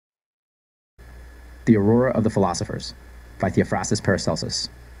The Aurora of the Philosophers, by Theophrastus Paracelsus,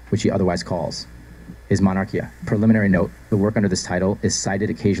 which he otherwise calls his Monarchia. Preliminary note, the work under this title is cited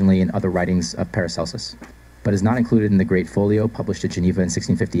occasionally in other writings of Paracelsus, but is not included in the Great Folio published at Geneva in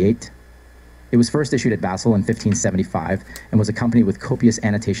 1658. It was first issued at Basel in 1575 and was accompanied with copious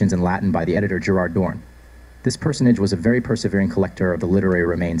annotations in Latin by the editor Gerard Dorn. This personage was a very persevering collector of the literary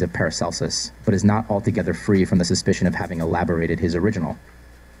remains of Paracelsus, but is not altogether free from the suspicion of having elaborated his original.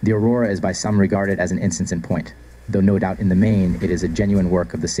 The Aurora is by some regarded as an instance in point, though no doubt in the main it is a genuine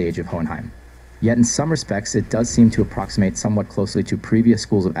work of the sage of Hohenheim. Yet in some respects it does seem to approximate somewhat closely to previous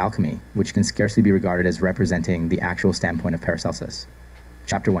schools of alchemy, which can scarcely be regarded as representing the actual standpoint of Paracelsus.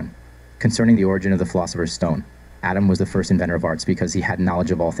 Chapter 1. Concerning the origin of the philosopher's stone. Adam was the first inventor of arts because he had knowledge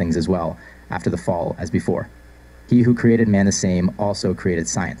of all things as well, after the fall as before. He who created man the same also created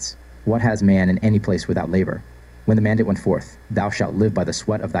science. What has man in any place without labor? When the mandate went forth, thou shalt live by the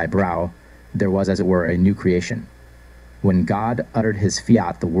sweat of thy brow, there was as it were a new creation. When God uttered his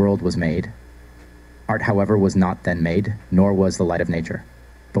fiat, the world was made. Art, however, was not then made, nor was the light of nature.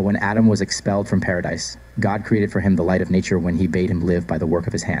 But when Adam was expelled from paradise, God created for him the light of nature when he bade him live by the work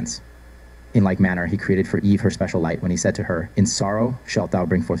of his hands. In like manner, he created for Eve her special light when he said to her, "In sorrow shalt thou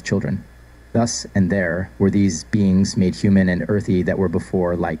bring forth children." Thus and there were these beings made human and earthy that were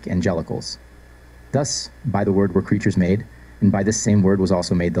before like angelicals. Thus, by the word were creatures made, and by this same word was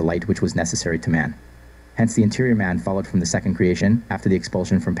also made the light which was necessary to man. Hence the interior man followed from the second creation, after the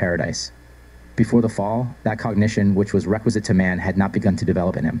expulsion from paradise. Before the fall, that cognition which was requisite to man had not begun to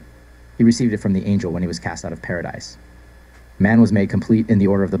develop in him. He received it from the angel when he was cast out of paradise. Man was made complete in the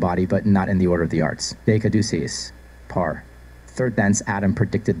order of the body, but not in the order of the arts. De caduceis, par. Third thence, Adam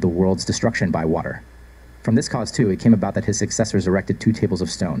predicted the world's destruction by water. From this cause, too, it came about that his successors erected 2 tables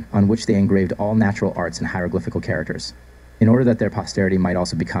of stone, on which they engraved all natural arts and hieroglyphical characters, in order that their posterity might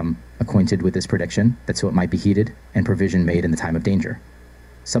also become acquainted with this prediction, that so it might be heeded, and provision made in the time of danger.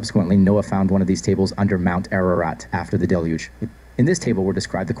 Subsequently, Noah found one of these tables under Mount Ararat after the deluge. In this table were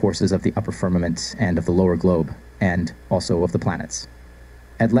described the courses of the upper firmament and of the lower globe, and also of the planets.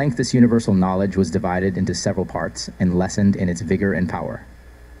 At length, this universal knowledge was divided into several parts and lessened in its vigor and power.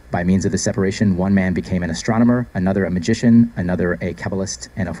 By means of this separation, one man became an astronomer, another a magician, another a Kabbalist,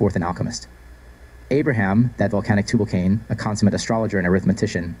 and a fourth an alchemist. Abraham, that volcanic Tubal-Cain, a consummate astrologer and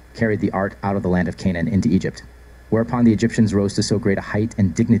arithmetician, carried the art out of the land of Canaan into Egypt, whereupon the Egyptians rose to so great a height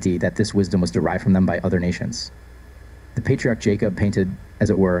and dignity that this wisdom was derived from them by other nations. The patriarch Jacob painted, as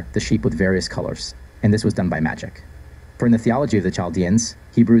it were, the sheep with various colors, and this was done by magic. For in the theology of the Chaldaeans,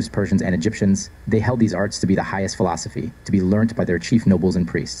 Hebrews, Persians, and Egyptians, they held these arts to be the highest philosophy, to be learnt by their chief nobles and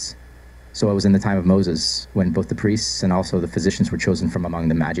priests. So it was in the time of Moses, when both the priests and also the physicians were chosen from among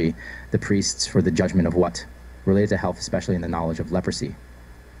the magi, the priests for the judgment of what? Related to health, especially in the knowledge of leprosy.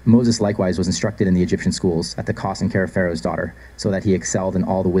 Moses likewise was instructed in the Egyptian schools, at the cost and care of Pharaoh's daughter, so that he excelled in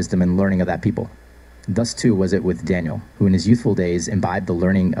all the wisdom and learning of that people. Thus too was it with Daniel, who in his youthful days imbibed the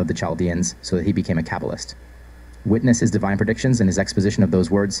learning of the Chaldeans, so that he became a Kabbalist. Witness his divine predictions and his exposition of those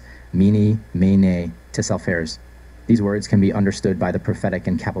words, mene, mene, teselphers. These words can be understood by the prophetic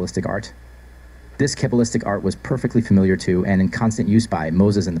and Kabbalistic art. This Kabbalistic art was perfectly familiar to and in constant use by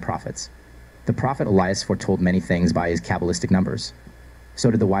Moses and the prophets. The prophet Elias foretold many things by his Kabbalistic numbers.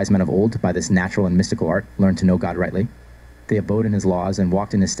 So did the wise men of old, by this natural and mystical art, learn to know God rightly. They abode in his laws and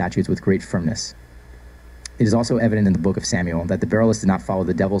walked in his statutes with great firmness. It is also evident in the book of Samuel that the Berylists did not follow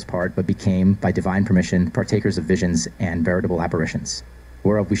the devil's part, but became, by divine permission, partakers of visions and veritable apparitions,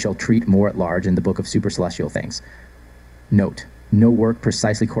 whereof we shall treat more at large in the book of supercelestial things. Note, no work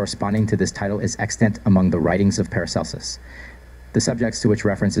precisely corresponding to this title is extant among the writings of Paracelsus. The subjects to which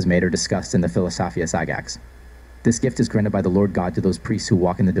reference is made are discussed in the Philosophia Sagax. This gift is granted by the Lord God to those priests who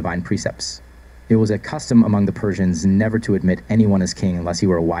walk in the divine precepts. It was a custom among the Persians never to admit anyone as king unless he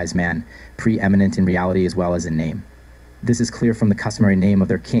were a wise man, preeminent in reality as well as in name. This is clear from the customary name of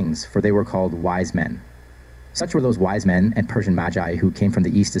their kings, for they were called wise men. Such were those wise men and Persian magi who came from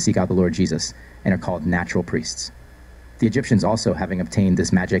the east to seek out the Lord Jesus, and are called natural priests. The Egyptians also, having obtained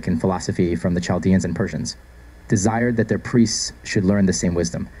this magic and philosophy from the Chaldeans and Persians, desired that their priests should learn the same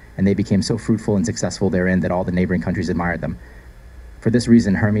wisdom, and they became so fruitful and successful therein that all the neighboring countries admired them. For this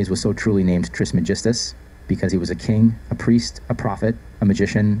reason, Hermes was so truly named Trismegistus, because he was a king, a priest, a prophet, a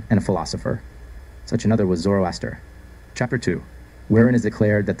magician, and a philosopher. Such another was Zoroaster. Chapter 2, wherein is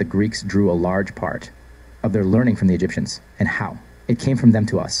declared that the Greeks drew a large part of their learning from the Egyptians, and how it came from them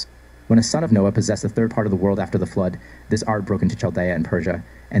to us. When a son of Noah possessed a third part of the world after the flood, this art broke into Chaldea and Persia,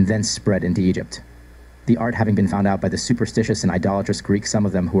 and then spread into Egypt. The art having been found out by the superstitious and idolatrous Greeks, some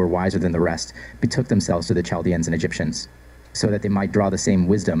of them who were wiser than the rest, betook themselves to the Chaldeans and Egyptians, so that they might draw the same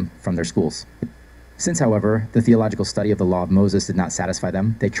wisdom from their schools. Since, however, the theological study of the law of Moses did not satisfy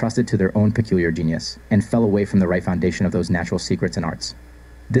them, they trusted to their own peculiar genius, and fell away from the right foundation of those natural secrets and arts.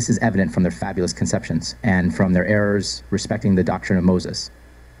 This is evident from their fabulous conceptions, and from their errors respecting the doctrine of Moses.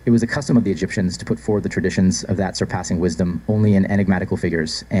 It was the custom of the Egyptians to put forward the traditions of that surpassing wisdom only in enigmatical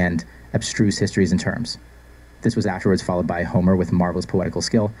figures and abstruse histories and terms. This was afterwards followed by Homer with marvelous poetical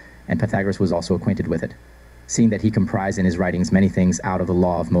skill, and Pythagoras was also acquainted with it, seeing that he comprised in his writings many things out of the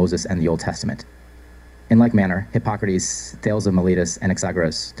law of Moses and the Old Testament. In like manner, Hippocrates, Thales of Miletus,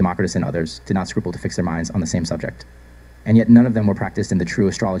 Anaxagoras, Democritus, and others did not scruple to fix their minds on the same subject. And yet none of them were practiced in the true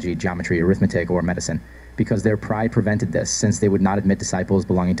astrology, geometry, arithmetic, or medicine, because their pride prevented this, since they would not admit disciples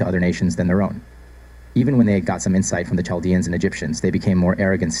belonging to other nations than their own. Even when they had got some insight from the Chaldaeans and Egyptians, they became more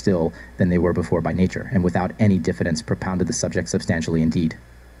arrogant still than they were before by nature, and without any diffidence propounded the subject substantially indeed,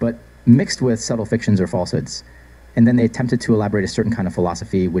 but mixed with subtle fictions or falsehoods. And then they attempted to elaborate a certain kind of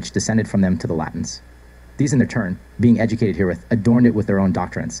philosophy which descended from them to the Latins. These in their turn, being educated herewith, adorned it with their own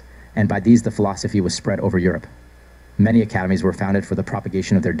doctrines, and by these the philosophy was spread over Europe. Many academies were founded for the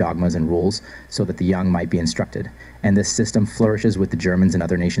propagation of their dogmas and rules, so that the young might be instructed, and this system flourishes with the Germans and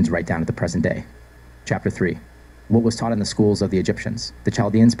other nations right down to the present day. Chapter 3. What was taught in the schools of the Egyptians? The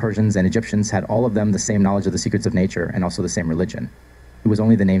Chaldeans, Persians, and Egyptians had all of them the same knowledge of the secrets of nature, and also the same religion. It was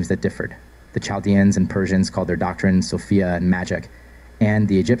only the names that differed. The Chaldeans and Persians called their doctrine Sophia and magic, and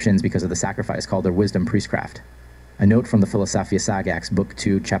the Egyptians, because of the sacrifice, called their wisdom priestcraft. A note from the Philosophia Sagax, Book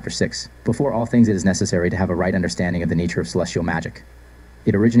 2, Chapter 6. Before all things it is necessary to have a right understanding of the nature of celestial magic.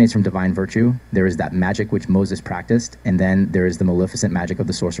 It originates from divine virtue. There is that magic which Moses practiced, and then there is the maleficent magic of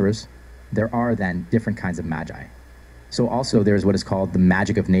the sorcerers. There are, then, different kinds of magi. So also there is what is called the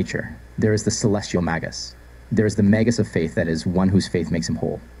magic of nature. There is the celestial magus. There is the magus of faith, that is, one whose faith makes him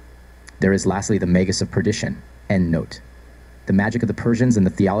whole. There is lastly the magus of perdition. End note. The magic of the Persians and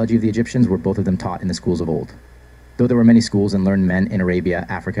the theology of the Egyptians were both of them taught in the schools of old. Though there were many schools and learned men in Arabia,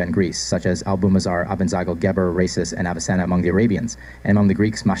 Africa, and Greece, such as Albumazar, Abenzagal, Geber, Rhasis, and Avicenna among the Arabians, and among the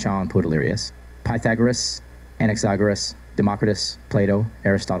Greeks, Machaon and Podalirius, Pythagoras, Anaxagoras, Democritus, Plato,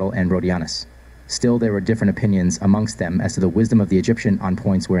 Aristotle, and Rhodianus. Still, there were different opinions amongst them as to the wisdom of the Egyptian on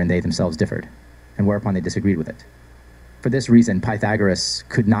points wherein they themselves differed, and whereupon they disagreed with it. For this reason, Pythagoras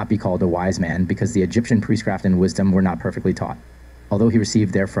could not be called a wise man, because the Egyptian priestcraft and wisdom were not perfectly taught. Although he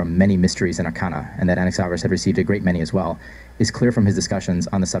received therefrom many mysteries and arcana, and that Anaxagoras had received a great many as well, is clear from his discussions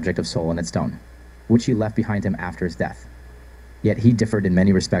on the subject of soul and its stone, which he left behind him after his death. Yet he differed in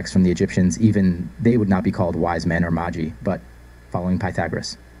many respects from the Egyptians. Even they would not be called wise men or magi, but following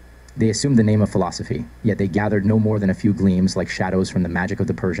Pythagoras. They assumed the name of philosophy, yet they gathered no more than a few gleams like shadows from the magic of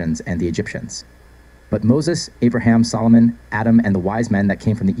the Persians and the Egyptians. But Moses, Abraham, Solomon, Adam, and the wise men that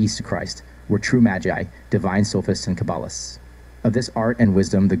came from the east to Christ were true magi, divine sophists and Kabbalists. Of this art and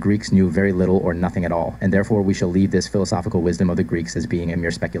wisdom the Greeks knew very little or nothing at all, and therefore we shall leave this philosophical wisdom of the Greeks as being a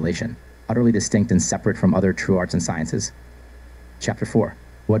mere speculation, utterly distinct and separate from other true arts and sciences. Chapter 4.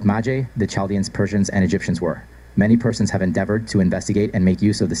 What magi, the Chaldeans, Persians, and Egyptians were. Many persons have endeavored to investigate and make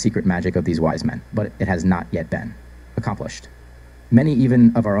use of the secret magic of these wise men, but it has not yet been accomplished. Many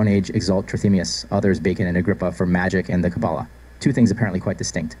even of our own age exalt Trithemius, others Bacon and Agrippa, for magic and the Kabbalah, two things apparently quite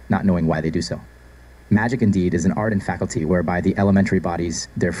distinct, not knowing why they do so. Magic, indeed, is an art and faculty whereby the elementary bodies,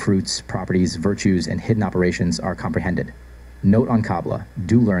 their fruits, properties, virtues, and hidden operations are comprehended. Note on Kabbalah,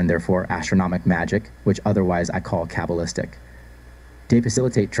 do learn, therefore, astronomic magic, which otherwise I call Kabbalistic. De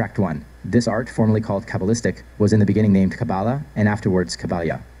Facilitate, Tract 1. This art, formerly called Kabbalistic, was in the beginning named Kabbalah, and afterwards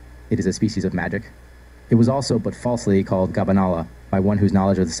Kabbalia. It is a species of magic. It was also, but falsely, called Gabbanala, by one whose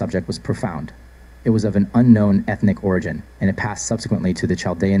knowledge of the subject was profound. It was of an unknown ethnic origin, and it passed subsequently to the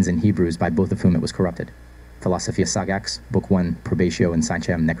Chaldaeans and Hebrews, by both of whom it was corrupted. Philosophia Sagax, Book 1, Probatio and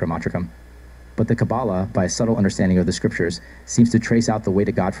Sanchem Necromatricum. But the Kabbalah, by a subtle understanding of the scriptures, seems to trace out the way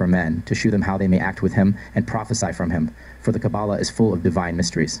to God for men, to shew them how they may act with him and prophesy from him, for the Kabbalah is full of divine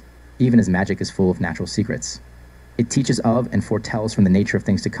mysteries, even as magic is full of natural secrets. It teaches of and foretells from the nature of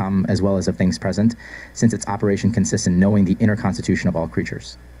things to come as well as of things present, since its operation consists in knowing the inner constitution of all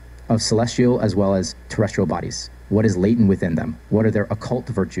creatures. Of celestial as well as terrestrial bodies, what is latent within them, what are their occult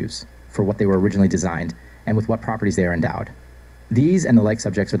virtues, for what they were originally designed, and with what properties they are endowed. These and the like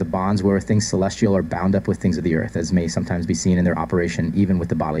subjects are the bonds where things celestial are bound up with things of the earth, as may sometimes be seen in their operation even with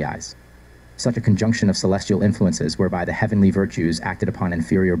the bodily eyes. Such a conjunction of celestial influences whereby the heavenly virtues acted upon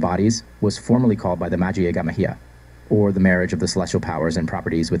inferior bodies was formerly called by the Magia Gamahia, or the marriage of the celestial powers and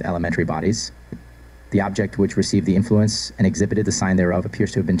properties with elementary bodies. The object which received the influence and exhibited the sign thereof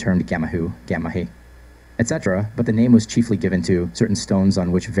appears to have been termed Gamahu, Gamahi, etc., but the name was chiefly given to certain stones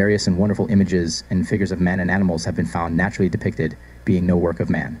on which various and wonderful images and figures of men and animals have been found naturally depicted, being no work of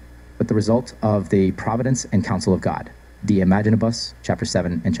man. But the result of the providence and counsel of God. De Imaginibus, chapter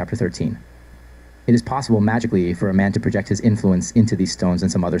 7 and chapter 13. It is possible magically for a man to project his influence into these stones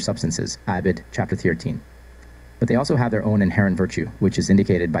and some other substances. Ibid, chapter 13. But they also have their own inherent virtue, which is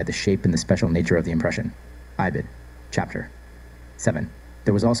indicated by the shape and the special nature of the impression. Ibid, chapter 7.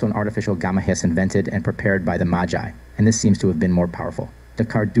 There was also an artificial gamma-his invented and prepared by the magi, and this seems to have been more powerful. The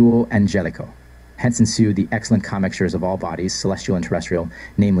carduo angelico. Hence ensued the excellent commixtures of all bodies, celestial and terrestrial,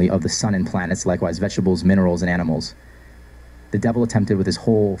 namely of the sun and planets, likewise vegetables, minerals, and animals. The devil attempted with his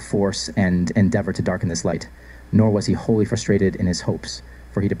whole force and endeavor to darken this light, nor was he wholly frustrated in his hopes,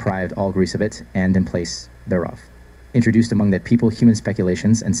 for he deprived all Greece of it, and in place thereof introduced among that people human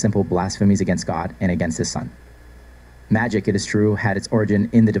speculations and simple blasphemies against God and against his Son. Magic, it is true, had its origin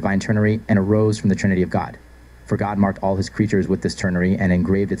in the divine ternary and arose from the Trinity of God. For God marked all his creatures with this ternary and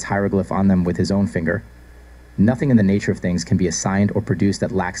engraved its hieroglyph on them with his own finger. Nothing in the nature of things can be assigned or produced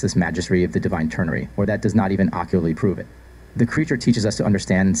that lacks this magistery of the divine ternary, or that does not even ocularly prove it. The creature teaches us to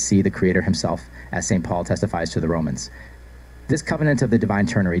understand and see the Creator himself, as St. Paul testifies to the Romans. This covenant of the divine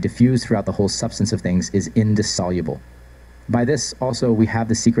ternary, diffused throughout the whole substance of things, is indissoluble. By this also we have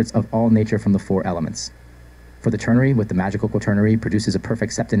the secrets of all nature from the four elements. For the ternary, with the magical quaternary, produces a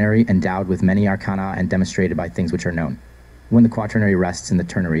perfect septenary endowed with many arcana and demonstrated by things which are known. When the quaternary rests in the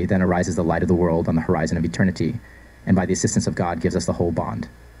ternary, then arises the light of the world on the horizon of eternity, and by the assistance of God gives us the whole bond.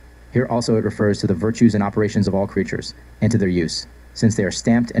 Here also it refers to the virtues and operations of all creatures, and to their use, since they are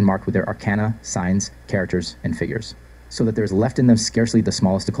stamped and marked with their arcana, signs, characters, and figures, so that there is left in them scarcely the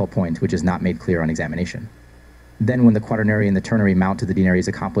smallest occult point which is not made clear on examination. Then when the quaternary and the ternary mount to the denaries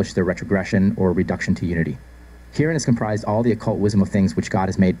accomplish their retrogression or reduction to unity. Herein is comprised all the occult wisdom of things which God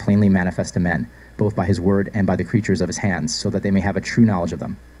has made plainly manifest to men, both by his word and by the creatures of his hands, so that they may have a true knowledge of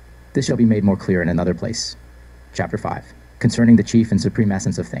them. This shall be made more clear in another place. Chapter 5. Concerning the chief and supreme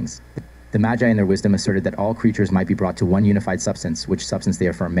essence of things. The Magi in their wisdom asserted that all creatures might be brought to one unified substance, which substance they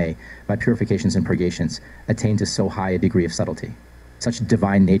affirm may, by purifications and purgations, attain to so high a degree of subtlety, such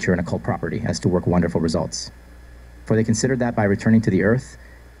divine nature and occult property, as to work wonderful results. For they considered that by returning to the earth,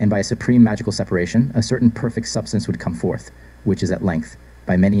 and by a supreme magical separation, a certain perfect substance would come forth, which is at length,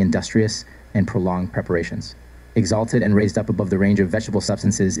 by many industrious and prolonged preparations, exalted and raised up above the range of vegetable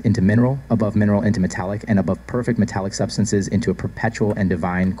substances into mineral, above mineral into metallic, and above perfect metallic substances into a perpetual and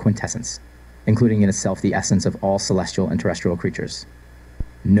divine quintessence, including in itself the essence of all celestial and terrestrial creatures.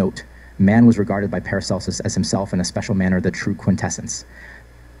 Note, man was regarded by Paracelsus as himself in a special manner the true quintessence.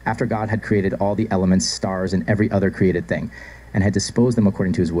 After God had created all the elements, stars, and every other created thing, and had disposed them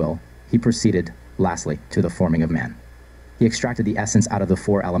according to his will, he proceeded, lastly, to the forming of man. He extracted the essence out of the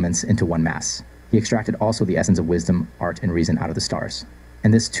four elements into one mass. He extracted also the essence of wisdom, art, and reason out of the stars.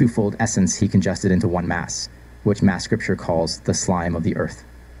 And this twofold essence he congested into one mass, which mass scripture calls the slime of the earth.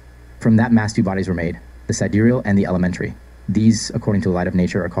 From that mass two bodies were made, the sidereal and the elementary. These, according to the light of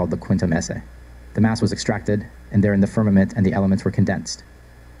nature, are called the quinta messe. The mass was extracted, and therein the firmament and the elements were condensed.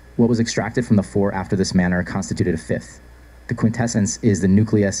 What was extracted from the four after this manner constituted a fifth. The quintessence is the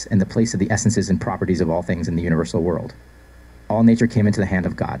nucleus and the place of the essences and properties of all things in the universal world. All nature came into the hand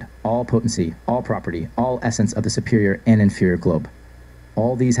of God, all potency, all property, all essence of the superior and inferior globe.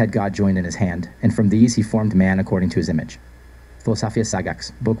 All these had God joined in his hand, and from these he formed man according to his image. Philosophia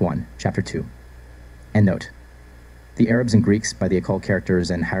Sagax, Book 1, Chapter 2. End note. The Arabs and Greeks, by the occult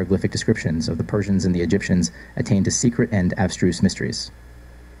characters and hieroglyphic descriptions of the Persians and the Egyptians, attained to secret and abstruse mysteries.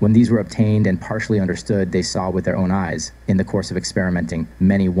 When these were obtained and partially understood, they saw with their own eyes, in the course of experimenting,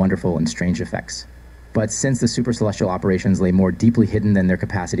 many wonderful and strange effects. But since the supercelestial operations lay more deeply hidden than their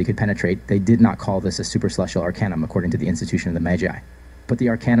capacity could penetrate, they did not call this a supercelestial arcanum according to the institution of the magi, but the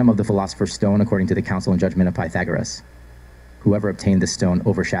arcanum of the philosopher's stone according to the counsel and judgment of Pythagoras. Whoever obtained this stone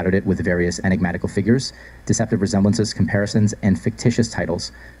overshadowed it with various enigmatical figures, deceptive resemblances, comparisons, and fictitious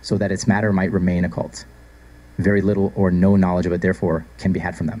titles, so that its matter might remain occult. Very little or no knowledge of it, therefore, can be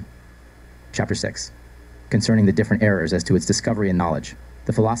had from them. Chapter 6. Concerning the different errors as to its discovery and knowledge.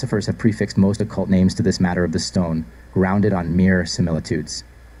 The philosophers have prefixed most occult names to this matter of the stone, grounded on mere similitudes.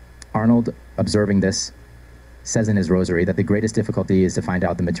 Arnold, observing this, says in his rosary that the greatest difficulty is to find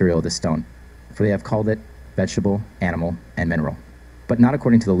out the material of this stone, for they have called it vegetable, animal, and mineral, but not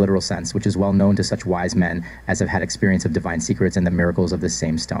according to the literal sense, which is well known to such wise men as have had experience of divine secrets and the miracles of this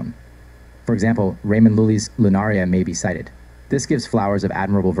same stone. For example, Raymond Lully's Lunaria may be cited. This gives flowers of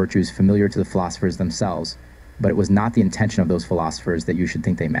admirable virtues familiar to the philosophers themselves, but it was not the intention of those philosophers that you should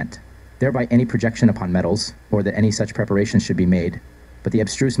think they meant, thereby any projection upon metals, or that any such preparations should be made, but the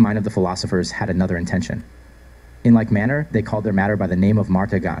abstruse mind of the philosophers had another intention. In like manner, they called their matter by the name of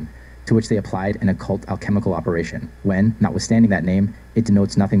martagan, to which they applied an occult alchemical operation, when, notwithstanding that name, it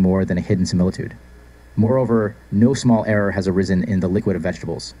denotes nothing more than a hidden similitude. Moreover, no small error has arisen in the liquid of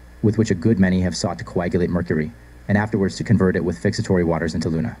vegetables, with which a good many have sought to coagulate mercury, and afterwards to convert it with fixatory waters into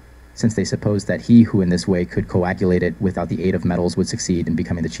luna, since they supposed that he who in this way could coagulate it without the aid of metals would succeed in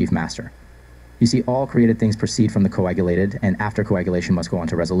becoming the chief master. You see, all created things proceed from the coagulated, and after coagulation must go on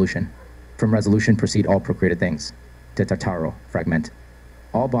to resolution. From resolution proceed all procreated things. De tartaro, fragment.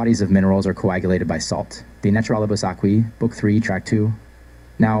 All bodies of minerals are coagulated by salt. De Naturalibus Aquae, Book 3, Tract 2.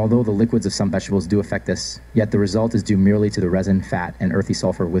 Now, although the liquids of some vegetables do affect this, yet the result is due merely to the resin, fat, and earthy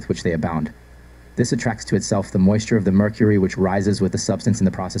sulfur with which they abound. This attracts to itself the moisture of the mercury which rises with the substance in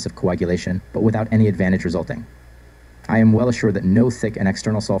the process of coagulation, but without any advantage resulting. I am well assured that no thick and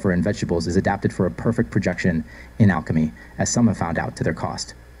external sulfur in vegetables is adapted for a perfect projection in alchemy, as some have found out to their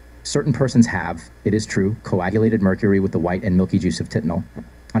cost. Certain persons have, it is true, coagulated mercury with the white and milky juice of titanol,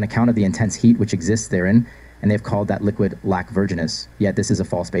 on account of the intense heat which exists therein, and they have called that liquid lac virginis, yet this is a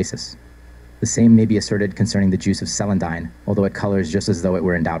false basis. The same may be asserted concerning the juice of celandine, although it colors just as though it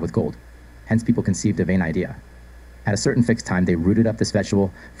were endowed with gold. Hence people conceived a vain idea. At a certain fixed time they rooted up this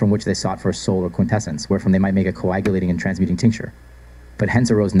vegetable, from which they sought for a soul or quintessence, wherefrom they might make a coagulating and transmuting tincture. But hence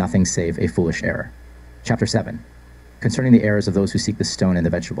arose nothing save a foolish error. Chapter 7. Concerning the errors of those who seek the stone in the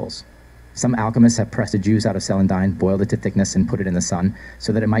vegetables. Some alchemists have pressed a juice out of celandine, boiled it to thickness, and put it in the sun,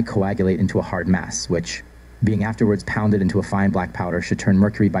 so that it might coagulate into a hard mass, which, being afterwards pounded into a fine black powder, should turn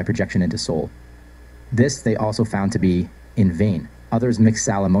mercury by projection into soul. This they also found to be in vain. Others mixed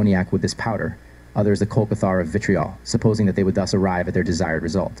sal ammoniac with this powder, others the colcathar of vitriol, supposing that they would thus arrive at their desired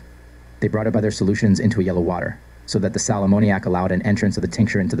result. They brought it by their solutions into a yellow water, so that the sal ammoniac allowed an entrance of the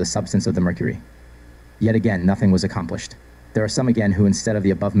tincture into the substance of the mercury. Yet again, nothing was accomplished. There are some again who, instead of the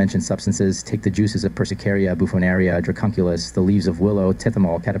above-mentioned substances, take the juices of persicaria, buffonaria, dracunculus, the leaves of willow,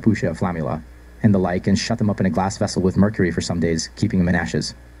 tithymol, cataputia, flammula, and the like, and shut them up in a glass vessel with mercury for some days, keeping them in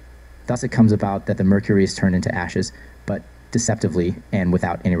ashes. Thus it comes about that the mercury is turned into ashes, but deceptively and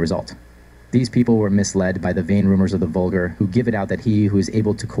without any result. These people were misled by the vain rumors of the vulgar, who give it out that he who is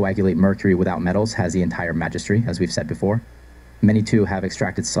able to coagulate mercury without metals has the entire magistery, as we've said before. Many too have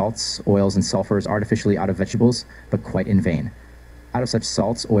extracted salts, oils, and sulfurs artificially out of vegetables, but quite in vain. Out of such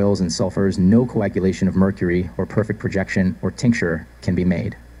salts, oils, and sulfurs, no coagulation of mercury, or perfect projection, or tincture can be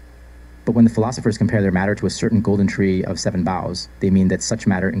made. But when the philosophers compare their matter to a certain golden tree of 7 boughs, they mean that such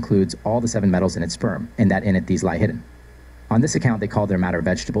matter includes all the 7 metals in its sperm, and that in it these lie hidden. On this account they call their matter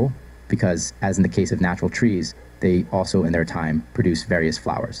vegetable, because, as in the case of natural trees, they also in their time produce various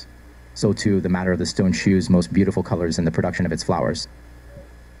flowers. So too, the matter of the stone shews most beautiful colors in the production of its flowers.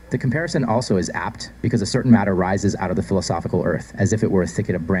 The comparison also is apt, because a certain matter rises out of the philosophical earth, as if it were a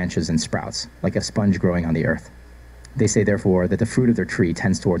thicket of branches and sprouts, like a sponge growing on the earth. They say therefore that the fruit of their tree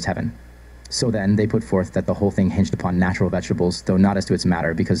tends towards heaven. So then they put forth that the whole thing hinged upon natural vegetables, though not as to its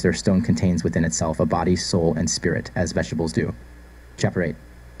matter, because their stone contains within itself a body, soul, and spirit, as vegetables do. Chapter 8.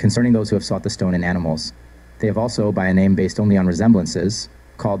 Concerning those who have sought the stone in animals. They have also, by a name based only on resemblances,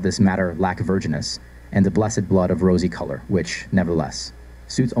 called this matter lac virginis, and the blessed blood of rosy color, which, nevertheless,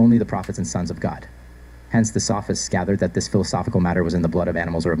 suits only the prophets and sons of God. Hence the sophists gathered that this philosophical matter was in the blood of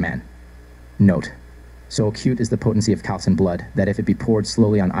animals or of man. Note. So acute is the potency of calcined blood, that if it be poured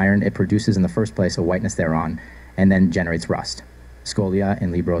slowly on iron, it produces in the first place a whiteness thereon, and then generates rust. Scholia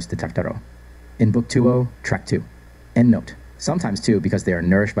in Libros de Tartaro. In Book 2, Tract 2. End note. Sometimes too, because they are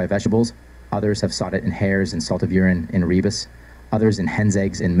nourished by vegetables, others have sought it in hairs, in salt of urine, in rebus, others in hen's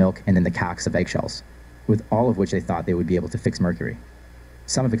eggs, in milk, and in the calx of eggshells, with all of which they thought they would be able to fix mercury.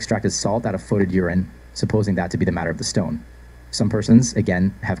 Some have extracted salt out of fotid urine, supposing that to be the matter of the stone. Some persons,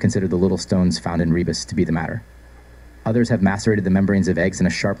 again, have considered the little stones found in rebus to be the matter. Others have macerated the membranes of eggs in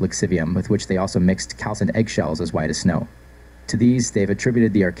a sharp lixivium, with which they also mixed calcined eggshells as white as snow. To these they have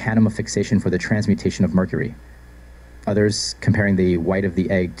attributed the arcanum of fixation for the transmutation of mercury. Others, comparing the white of the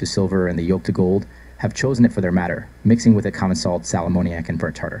egg to silver and the yolk to gold, have chosen it for their matter, mixing with it common salt, sal ammoniac, and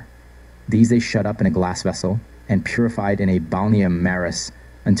burnt tartar. These they shut up in a glass vessel, and purified in a balneum maris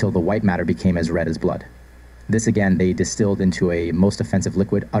until the white matter became as red as blood. This again they distilled into a most offensive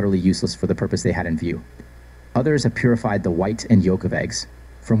liquid, utterly useless for the purpose they had in view. Others have purified the white and yolk of eggs,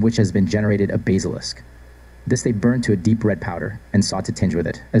 from which has been generated a basilisk. This they burned to a deep red powder, and sought to tinge with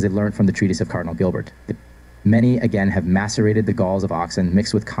it, as they learned from the treatise of Cardinal Gilbert. Many again have macerated the galls of oxen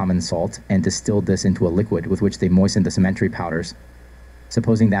mixed with common salt, and distilled this into a liquid with which they moistened the cementary powders,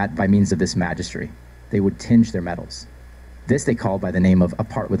 supposing that, by means of this magistery, they would tinge their metals. This they called by the name of a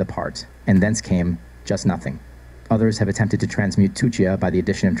part with a part, and thence came just nothing. Others have attempted to transmute tuchia by the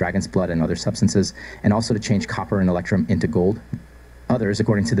addition of dragon's blood and other substances, and also to change copper and electrum into gold. Others,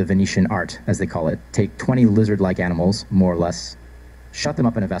 according to the Venetian art, as they call it, take 20 lizard-like animals, more or less, shut them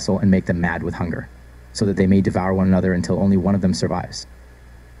up in a vessel and make them mad with hunger, so that they may devour one another until only one of them survives.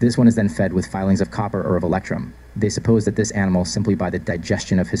 This one is then fed with filings of copper or of electrum. They suppose that this animal, simply by the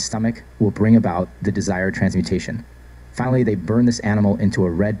digestion of his stomach, will bring about the desired transmutation. Finally, they burn this animal into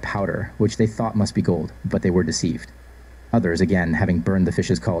a red powder, which they thought must be gold, but they were deceived. Others, again, having burned the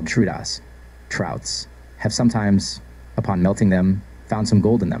fishes called trudas, trouts, have sometimes, upon melting them, found some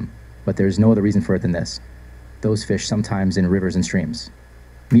gold in them, but there is no other reason for it than this. Those fish, sometimes in rivers and streams,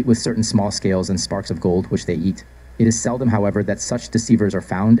 meet with certain small scales and sparks of gold, which they eat. It is seldom, however, that such deceivers are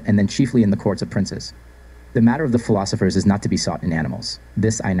found, and then chiefly in the courts of princes. The matter of the philosophers is not to be sought in animals.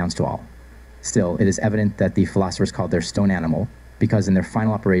 This I announce to all. Still, it is evident that the philosophers called their stone animal, because in their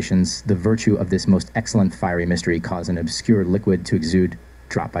final operations, the virtue of this most excellent fiery mystery caused an obscure liquid to exude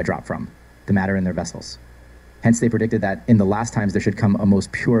drop by drop from the matter in their vessels. Hence they predicted that in the last times there should come a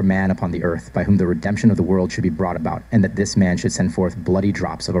most pure man upon the earth, by whom the redemption of the world should be brought about, and that this man should send forth bloody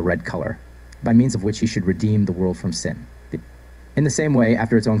drops of a red color, by means of which he should redeem the world from sin. In the same way,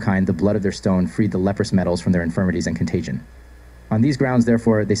 after its own kind, the blood of their stone freed the leprous metals from their infirmities and contagion. On these grounds,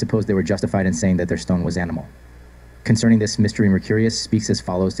 therefore, they supposed they were justified in saying that their stone was animal. Concerning this mystery, Mercurius speaks as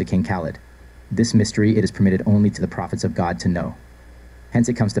follows to King Khalid. This mystery it is permitted only to the prophets of God to know. Hence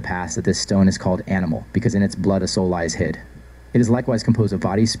it comes to pass that this stone is called animal, because in its blood a soul lies hid. It is likewise composed of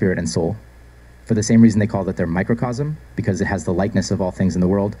body, spirit, and soul. For the same reason they called it their microcosm, because it has the likeness of all things in the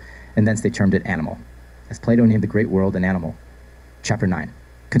world, and thence they termed it animal, as Plato named the great world an animal. Chapter 9.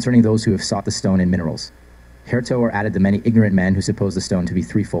 Concerning those who have sought the stone in minerals. Hereto are added the many ignorant men who suppose the stone to be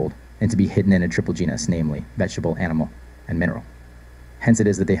threefold, and to be hidden in a triple genus, namely, vegetable, animal, and mineral. Hence it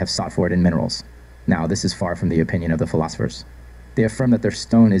is that they have sought for it in minerals. Now, this is far from the opinion of the philosophers. They affirm that their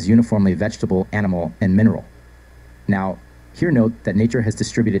stone is uniformly vegetable, animal, and mineral. Now, here note that nature has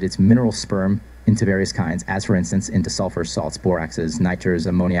distributed its mineral sperm into various kinds, as for instance into sulfurs, salts, boraxes, niters,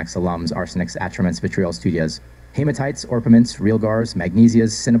 ammoniacs, alums, arsenics, atraments, vitriols, studias, hematites, orpiments, realgars,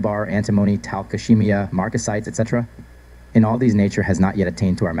 magnesias, cinnabar, antimony, talc, chemia, marcasites, etc. In all these nature has not yet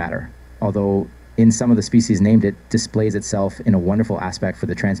attained to our matter, although in some of the species named it displays itself in a wonderful aspect for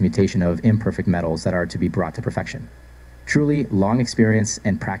the transmutation of imperfect metals that are to be brought to perfection. Truly, long experience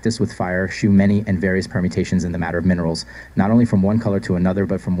and practice with fire shew many and various permutations in the matter of minerals, not only from one color to another,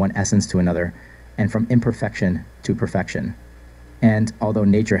 but from one essence to another, and from imperfection to perfection. And although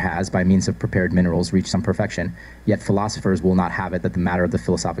nature has, by means of prepared minerals, reached some perfection, yet philosophers will not have it that the matter of the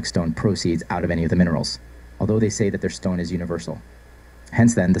philosophic stone proceeds out of any of the minerals, although they say that their stone is universal.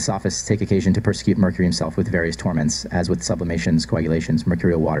 Hence then, the sophists take occasion to persecute Mercury himself with various torments, as with sublimations, coagulations,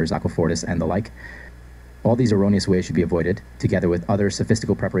 mercurial waters, aquafortis, and the like. All these erroneous ways should be avoided, together with other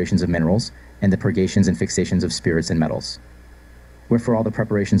sophistical preparations of minerals, and the purgations and fixations of spirits and metals. Wherefore all the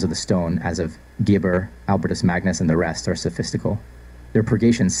preparations of the stone, as of Geber, Albertus Magnus, and the rest, are sophistical. Their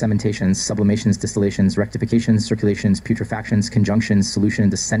purgations, cementations, sublimations, distillations, rectifications, circulations, putrefactions, conjunctions, solution,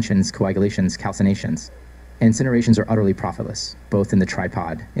 dissensions, coagulations, calcinations, and incinerations are utterly profitless, both in the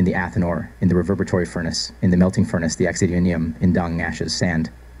tripod, in the athanor, in the reverberatory furnace, in the melting furnace, the exadionium, in dung, ashes, sand,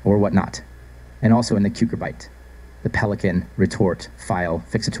 or what not, and also in the cucurbite, the pelican, retort, file,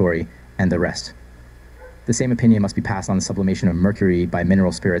 fixatory, and the rest. The same opinion must be passed on the sublimation of mercury by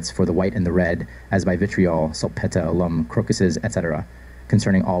mineral spirits for the white and the red, as by vitriol, salpetta, alum, crocuses, etc.,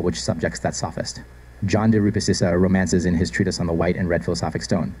 concerning all which subjects that sophist. John de Rupicissa romances in his treatise on the white and red philosophic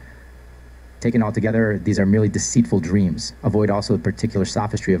stone. Taken altogether, these are merely deceitful dreams. Avoid also the particular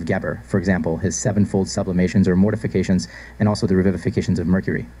sophistry of Geber, for example, his sevenfold sublimations or mortifications, and also the revivifications of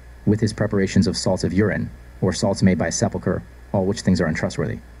mercury, with his preparations of salts of urine, or salts made by a sepulchre, all which things are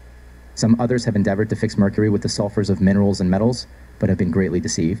untrustworthy. Some others have endeavored to fix mercury with the sulfurs of minerals and metals, but have been greatly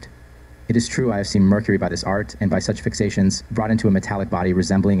deceived. It is true I have seen mercury by this art, and by such fixations, brought into a metallic body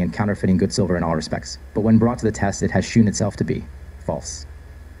resembling and counterfeiting good silver in all respects, but when brought to the test it has shewn itself to be false.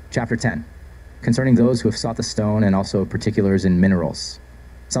 Chapter 10. Concerning those who have sought the stone and also particulars in minerals.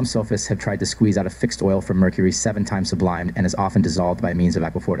 Some sophists have tried to squeeze out a fixed oil from mercury 7 times sublimed and is often dissolved by means of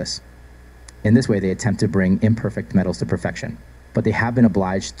aquafortis. In this way they attempt to bring imperfect metals to perfection, but they have been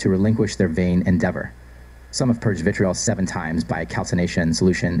obliged to relinquish their vain endeavor. Some have purged vitriol 7 times by calcination,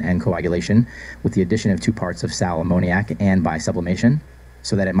 solution, and coagulation, with the addition of 2 parts of sal ammoniac and by sublimation,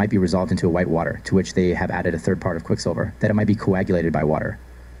 so that it might be resolved into a white water, to which they have added a 3rd part of quicksilver, that it might be coagulated by water.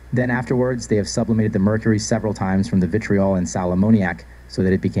 Then afterwards they have sublimated the mercury several times from the vitriol and sal ammoniac, so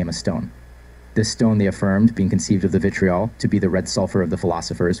that it became a stone. This stone they affirmed, being conceived of the vitriol, to be the red sulfur of the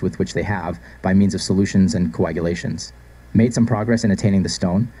philosophers, with which they have, by means of solutions and coagulations, made some progress in attaining the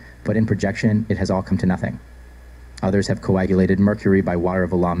stone, but in projection it has all come to nothing. Others have coagulated mercury by water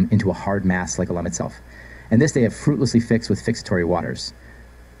of alum into a hard mass like alum itself, and this they have fruitlessly fixed with fixatory waters.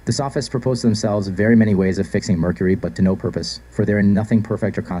 The sophists propose to themselves very many ways of fixing mercury, but to no purpose, for therein nothing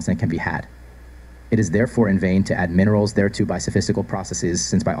perfect or constant can be had. It is therefore in vain to add minerals thereto by sophistical processes,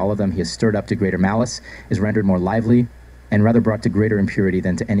 since by all of them he is stirred up to greater malice, is rendered more lively, and rather brought to greater impurity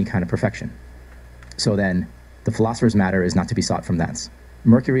than to any kind of perfection. So then, the philosopher's matter is not to be sought from thence.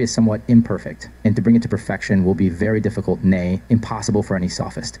 Mercury is somewhat imperfect, and to bring it to perfection will be very difficult, nay, impossible for any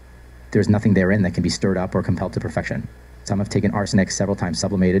sophist. There is nothing therein that can be stirred up or compelled to perfection. Some have taken arsenic several times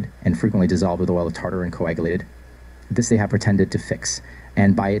sublimated, and frequently dissolved with oil of tartar and coagulated. This they have pretended to fix,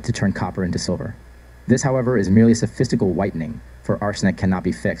 and by it to turn copper into silver. This, however, is merely a sophistical whitening, for arsenic cannot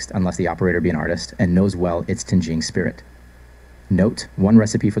be fixed unless the operator be an artist, and knows well its tinging spirit. Note, one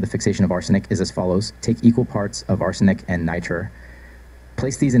recipe for the fixation of arsenic is as follows. Take equal parts of arsenic and nitre.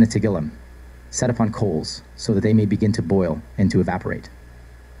 Place these in a tigillum. Set upon coals, so that they may begin to boil and to evaporate.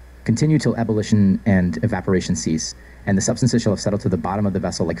 Continue till ebullition and evaporation cease, and the substances shall have settled to the bottom of the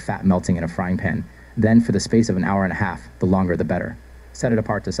vessel like fat melting in a frying pan. Then, for the space of an hour and a half, the longer the better. Set it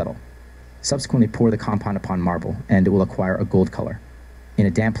apart to settle. Subsequently pour the compound upon marble, and it will acquire a gold color. In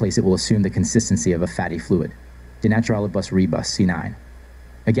a damp place it will assume the consistency of a fatty fluid. De naturalibus rebus, C9.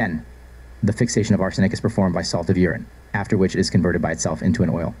 Again, the fixation of arsenic is performed by salt of urine, after which it is converted by itself into an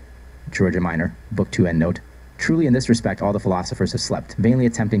oil. Georgia Minor, Book 2 Endnote. Truly in this respect all the philosophers have slept, vainly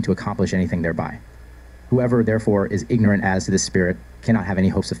attempting to accomplish anything thereby. Whoever, therefore, is ignorant as to this spirit cannot have any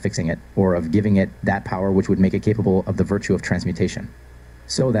hopes of fixing it, or of giving it that power which would make it capable of the virtue of transmutation.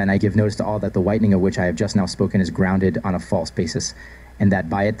 So then I give notice to all that the whitening of which I have just now spoken is grounded on a false basis, and that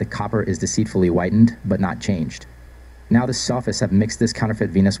by it the copper is deceitfully whitened, but not changed. Now the sophists have mixed this counterfeit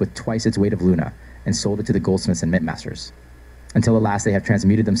Venus with twice its weight of Luna, and sold it to the goldsmiths and mintmasters, until at last they have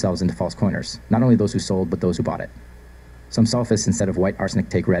transmuted themselves into false coiners, not only those who sold, but those who bought it. Some sophists instead of white arsenic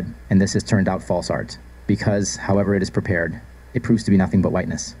take red, and this has turned out false art, because, however it is prepared, it proves to be nothing but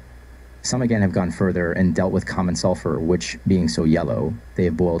whiteness. Some again have gone further and dealt with common sulfur, which, being so yellow, they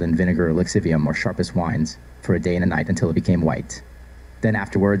have boiled in vinegar, lixivium, or sharpest wines, for a day and a night until it became white. Then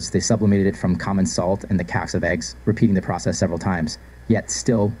afterwards they sublimated it from common salt and the calx of eggs, repeating the process several times. Yet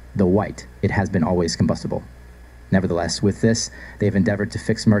still, though white, it has been always combustible. Nevertheless, with this, they have endeavored to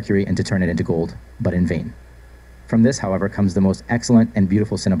fix mercury and to turn it into gold, but in vain. From this, however, comes the most excellent and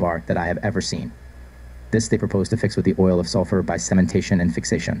beautiful cinnabar that I have ever seen. This they propose to fix with the oil of sulfur by cementation and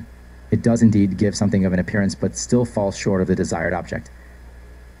fixation. It does indeed give something of an appearance, but still falls short of the desired object.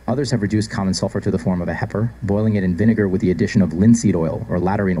 Others have reduced common sulfur to the form of a heifer, boiling it in vinegar with the addition of linseed oil, or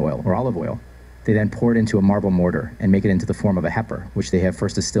latarine oil, or olive oil. They then pour it into a marble mortar, and make it into the form of a heifer, which they have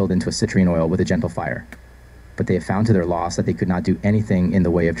first distilled into a citrine oil with a gentle fire. But they have found to their loss that they could not do anything in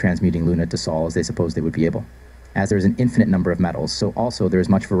the way of transmuting Luna to Sol as they supposed they would be able. As there is an infinite number of metals, so also there is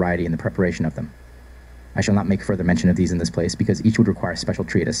much variety in the preparation of them. I shall not make further mention of these in this place, because each would require a special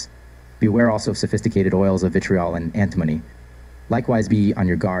treatise. Beware also of sophisticated oils of vitriol and antimony. Likewise be on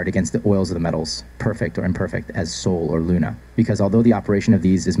your guard against the oils of the metals, perfect or imperfect, as Sol or Luna, because although the operation of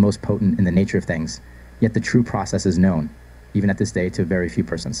these is most potent in the nature of things, yet the true process is known, even at this day, to very few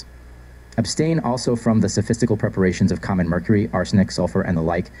persons. Abstain also from the sophistical preparations of common mercury, arsenic, sulfur, and the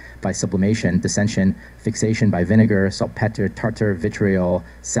like, by sublimation, dissension, fixation by vinegar, saltpeter, tartar, vitriol,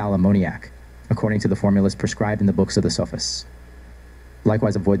 sal, ammoniac, according to the formulas prescribed in the books of the sophists.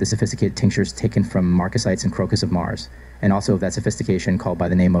 Likewise avoid the sophisticated tinctures taken from marcasites and crocus of Mars, and also of that sophistication called by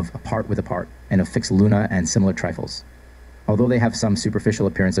the name of apart with apart, and of fixed Luna and similar trifles. Although they have some superficial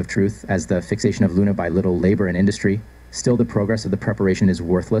appearance of truth, as the fixation of Luna by little labor and industry, still the progress of the preparation is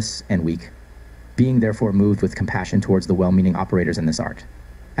worthless and weak. Being therefore moved with compassion towards the well-meaning operators in this art,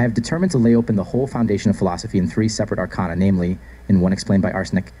 I have determined to lay open the whole foundation of philosophy in 3 separate arcana, namely, in one explained by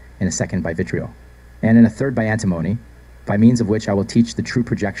arsenic, in a second by vitriol, and in a third by antimony, by means of which I will teach the true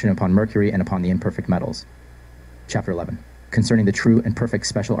projection upon mercury and upon the imperfect metals. Chapter 11, concerning the true and perfect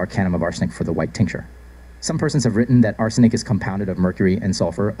special arcanum of arsenic for the white tincture. Some persons have written that arsenic is compounded of mercury and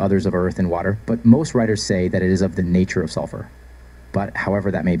sulfur, others of earth and water, but most writers say that it is of the nature of sulfur. But however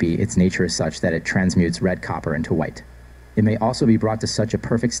that may be, its nature is such that it transmutes red copper into white. It may also be brought to such a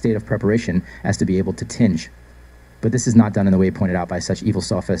perfect state of preparation as to be able to tinge. But this is not done in the way pointed out by such evil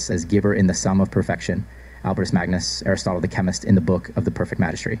sophists as Geber in the Sum of Perfection, Albertus Magnus, Aristotle the Chemist in the Book of the Perfect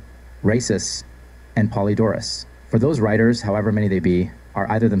Magistery, Rhasis, and Polydorus. For those writers, however many they be, are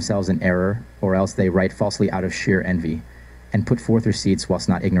either themselves in error, or else they write falsely out of sheer envy, and put forth receipts whilst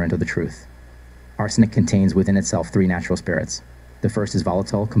not ignorant of the truth. Arsenic contains within itself 3 natural spirits. The first is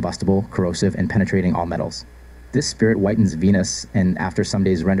volatile, combustible, corrosive, and penetrating all metals. This spirit whitens Venus, and after some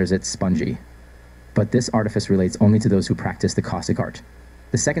days renders it spongy. But this artifice relates only to those who practice the caustic art.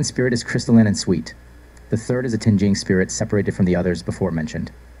 The second spirit is crystalline and sweet. The third is a tinging spirit separated from the others before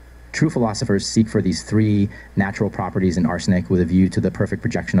mentioned. True philosophers seek for these three natural properties in arsenic with a view to the perfect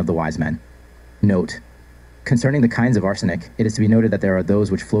projection of the wise men. Note: concerning the kinds of arsenic, it is to be noted that there are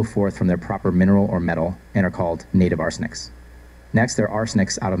those which flow forth from their proper mineral or metal and are called native arsenics. Next, there are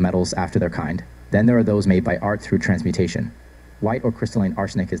arsenics out of metals after their kind. Then there are those made by art through transmutation. White or crystalline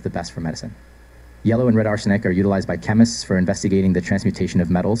arsenic is the best for medicine. Yellow and red arsenic are utilized by chemists for investigating the transmutation of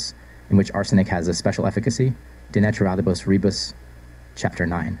metals, in which arsenic has a special efficacy. De Naturalibus Rebus, Chapter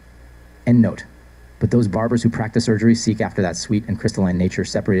 9. End note. But those barbers who practice surgery seek after that sweet and crystalline nature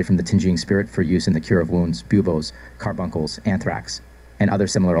separated from the tinging spirit for use in the cure of wounds, buboes, carbuncles, anthrax, and other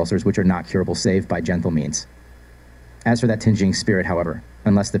similar ulcers which are not curable save by gentle means. As for that tinging spirit, however,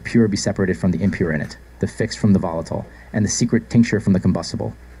 unless the pure be separated from the impure in it, the fixed from the volatile, and the secret tincture from the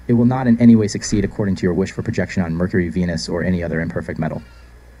combustible, it will not in any way succeed according to your wish for projection on Mercury, Venus, or any other imperfect metal.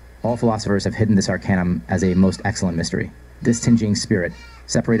 All philosophers have hidden this arcanum as a most excellent mystery. This tinging spirit,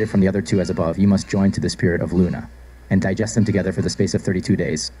 separated from the other two as above, you must join to the spirit of Luna, and digest them together for the space of 32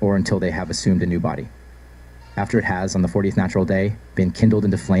 days, or until they have assumed a new body. After it has, on the 40th natural day, been kindled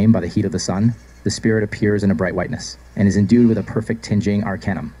into flame by the heat of the sun, the spirit appears in a bright whiteness, and is endued with a perfect tinging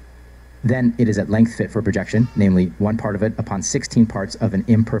arcanum. Then it is at length fit for projection, namely, one part of it upon 16 parts of an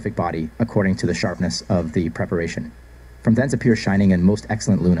imperfect body, according to the sharpness of the preparation. From thence appears shining and most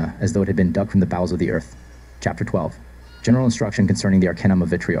excellent Luna, as though it had been dug from the bowels of the earth. Chapter 12. General instruction concerning the arcanum of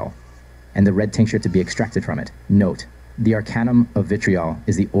vitriol, and the red tincture to be extracted from it. Note: the arcanum of vitriol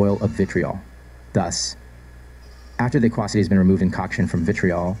is the oil of vitriol. Thus, after the aquosity has been removed in concoction from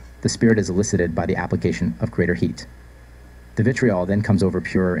vitriol, the spirit is elicited by the application of greater heat. The vitriol then comes over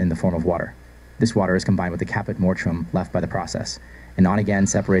pure in the form of water. This water is combined with the caput mortuum left by the process, and on again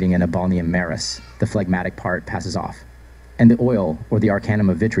separating an balneum maris, the phlegmatic part passes off, and the oil, or the arcanum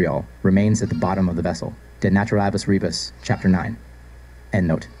of vitriol, remains at the bottom of the vessel. De Naturalibus Rebus, Chapter 9. End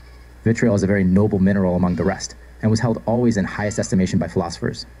note. Vitriol is a very noble mineral among the rest, and was held always in highest estimation by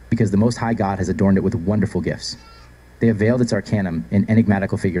philosophers, because the Most High God has adorned it with wonderful gifts. They have veiled its arcanum in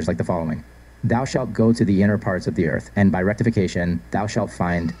enigmatical figures like the following: thou shalt go to the inner parts of the earth, and by rectification thou shalt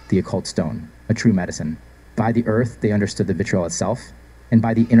find the occult stone, a true medicine. By the earth they understood the vitriol itself, and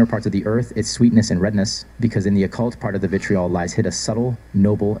by the inner parts of the earth its sweetness and redness, because in the occult part of the vitriol lies hid a subtle,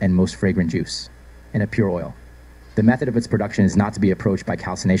 noble, and most fragrant juice, and a pure oil. The method of its production is not to be approached by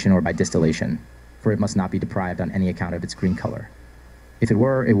calcination or by distillation, for it must not be deprived on any account of its green color. If it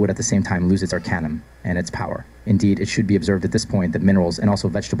were, it would at the same time lose its arcanum and its power. Indeed, it should be observed at this point that minerals, and also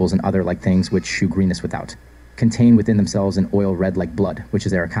vegetables and other like things which shew greenness without, contain within themselves an oil red like blood, which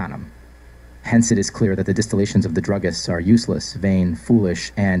is their arcanum. Hence it is clear that the distillations of the druggists are useless, vain,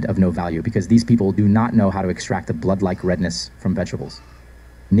 foolish, and of no value, because these people do not know how to extract the blood-like redness from vegetables.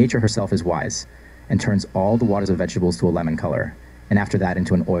 Nature herself is wise, and turns all the waters of vegetables to a lemon color, and after that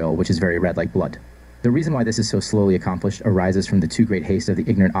into an oil which is very red like blood. The reason why this is so slowly accomplished arises from the too great haste of the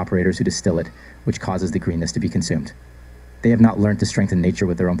ignorant operators who distill it, which causes the greenness to be consumed. They have not learnt to strengthen nature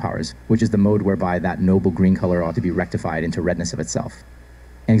with their own powers, which is the mode whereby that noble green color ought to be rectified into redness of itself.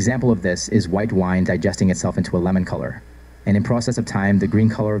 An example of this is white wine digesting itself into a lemon color, and in process of time the green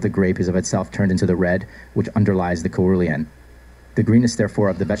color of the grape is of itself turned into the red which underlies the cerulean. The greenness therefore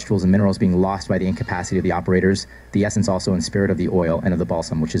of the vegetables and minerals being lost by the incapacity of the operators, the essence also and spirit of the oil and of the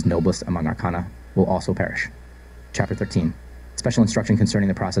balsam, which is noblest among arcana, will also perish. Chapter 13. Special instruction concerning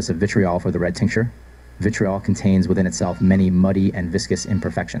the process of vitriol for the red tincture. Vitriol contains within itself many muddy and viscous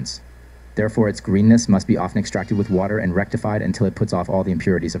imperfections. Therefore its greenness must be often extracted with water and rectified until it puts off all the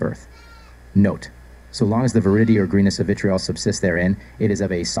impurities of earth. Note: so long as the viridity or greenness of vitriol subsists therein, it is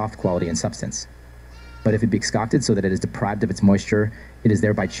of a soft quality and substance. But if it be excocted so that it is deprived of its moisture, it is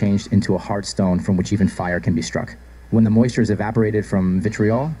thereby changed into a hard stone from which even fire can be struck. When the moisture is evaporated from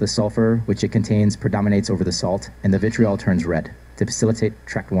vitriol, the sulfur which it contains predominates over the salt, and the vitriol turns red. To facilitate,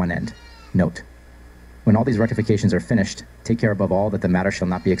 tract one end. Note: when all these rectifications are finished, take care above all that the matter shall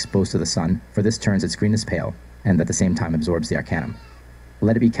not be exposed to the sun, for this turns its greenness pale, and at the same time absorbs the arcanum.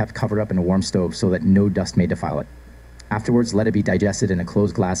 Let it be kept covered up in a warm stove so that no dust may defile it. Afterwards, let it be digested in a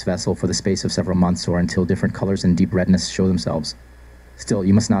closed glass vessel for the space of several months, or until different colors and deep redness show themselves. Still,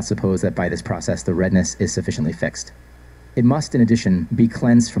 you must not suppose that by this process the redness is sufficiently fixed. It must, in addition, be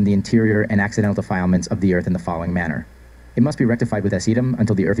cleansed from the interior and accidental defilements of the earth in the following manner. It must be rectified with acetum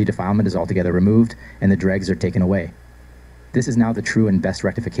until the earthy defilement is altogether removed and the dregs are taken away. This is now the true and best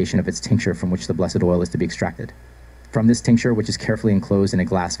rectification of its tincture from which the blessed oil is to be extracted. From this tincture, which is carefully enclosed in a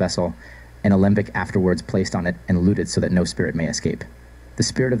glass vessel, an alembic afterwards placed on it and luted so that no spirit may escape. The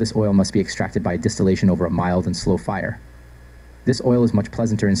spirit of this oil must be extracted by distillation over a mild and slow fire. This oil is much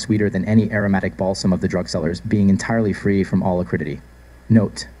pleasanter and sweeter than any aromatic balsam of the drug sellers, being entirely free from all acridity.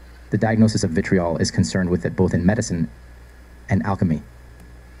 Note, the diagnosis of vitriol is concerned with it both in medicine and alchemy.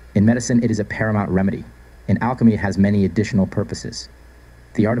 In medicine, it is a paramount remedy. In alchemy, it has many additional purposes.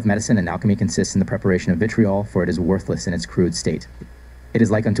 The art of medicine and alchemy consists in the preparation of vitriol, for it is worthless in its crude state. It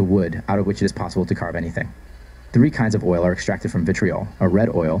is like unto wood, out of which it is possible to carve anything. 3 kinds of oil are extracted from vitriol: a red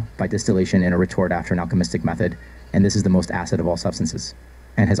oil, by distillation in a retort after an alchemistic method, and this is the most acid of all substances,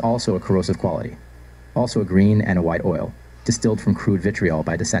 and has also a corrosive quality. Also a green and a white oil, distilled from crude vitriol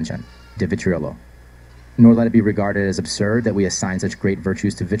by dissension, de vitriolo. Nor let it be regarded as absurd that we assign such great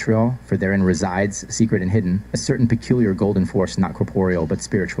virtues to vitriol, for therein resides, secret and hidden, a certain peculiar golden force, not corporeal but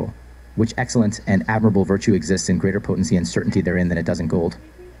spiritual, which excellent and admirable virtue exists in greater potency and certainty therein than it does in gold.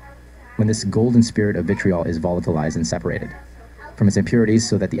 When this golden spirit of vitriol is volatilized and separated from its impurities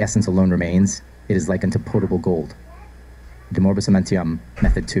so that the essence alone remains, it is like unto potable gold. De Morbis Amentium,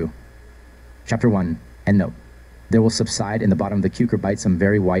 Method 2. Chapter 1, Endnote. There will subside in the bottom of the cucurbite some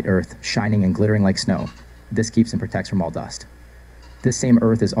very white earth, shining and glittering like snow. This keeps and protects from all dust. This same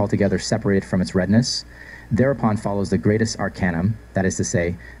earth is altogether separated from its redness. Thereupon follows the greatest arcanum, that is to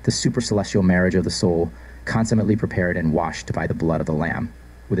say, the supercelestial marriage of the soul, consummately prepared and washed by the blood of the Lamb,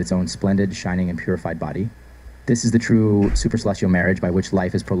 with its own splendid, shining, and purified body. This is the true supercelestial marriage by which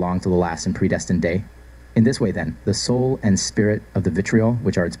life is prolonged to the last and predestined day. In this way, then, the soul and spirit of the vitriol,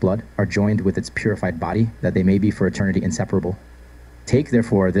 which are its blood, are joined with its purified body, that they may be for eternity inseparable. Take,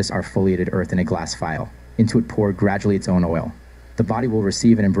 therefore, this our foliated earth in a glass phial. Into it pour gradually its own oil. The body will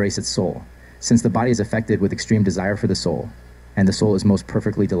receive and embrace its soul, since the body is affected with extreme desire for the soul, and the soul is most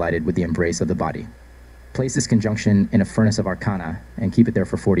perfectly delighted with the embrace of the body. Place this conjunction in a furnace of arcana, and keep it there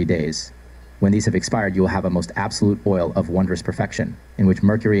for 40 days. When these have expired, you will have a most absolute oil of wondrous perfection, in which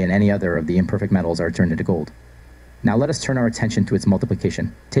mercury and any other of the imperfect metals are turned into gold. Now let us turn our attention to its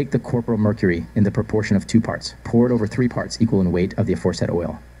multiplication. Take the corporal mercury in the proportion of 2 parts, pour it over 3 parts equal in weight of the aforesaid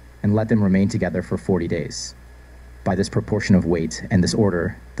oil, and let them remain together for 40 days. By this proportion of weight and this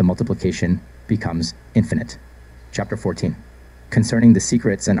order, the multiplication becomes infinite. Chapter 14. Concerning the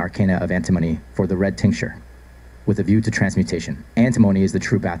secrets and arcana of antimony for the red tincture, with a view to transmutation. Antimony is the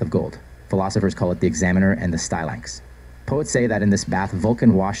true bath of gold. Philosophers call it the examiner and the stylax. Poets say that in this bath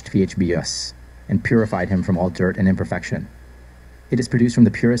Vulcan washed Phoebus and purified him from all dirt and imperfection. It is produced from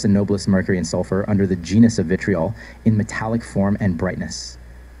the purest and noblest mercury and sulfur under the genus of vitriol in metallic form and brightness.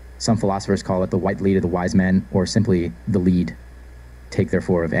 Some philosophers call it the white lead of the wise men, or simply the lead. Take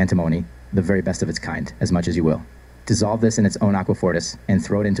therefore of antimony the very best of its kind, as much as you will. Dissolve this in its own aquafortis and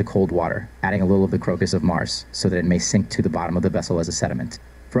throw it into cold water, adding a little of the crocus of Mars, so that it may sink to the bottom of the vessel as a sediment,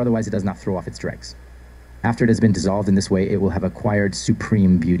 for otherwise it does not throw off its dregs. After it has been dissolved in this way, it will have acquired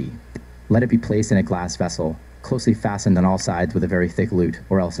supreme beauty. Let it be placed in a glass vessel, closely fastened on all sides with a very thick lute,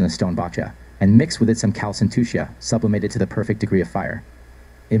 or else in a stone boccia, and mix with it some calcentucia, sublimated to the perfect degree of fire.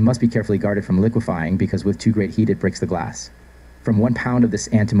 It must be carefully guarded from liquefying, because with too great heat it breaks the glass. From 1 pound of this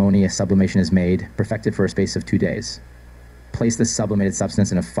antimony a sublimation is made, perfected for a space of 2 days. Place this sublimated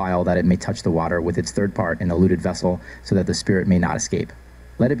substance in a phial that it may touch the water with its 3rd part in a luted vessel, so that the spirit may not escape.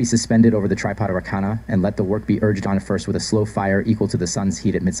 Let it be suspended over the tripod of arcana, and let the work be urged on first with a slow fire equal to the sun's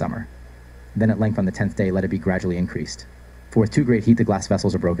heat at midsummer. Then at length on the 10th day let it be gradually increased. For with too great heat the glass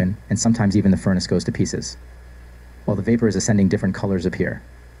vessels are broken, and sometimes even the furnace goes to pieces. While the vapor is ascending, different colors appear.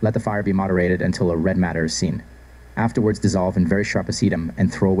 Let the fire be moderated until a red matter is seen. Afterwards dissolve in very sharp acetum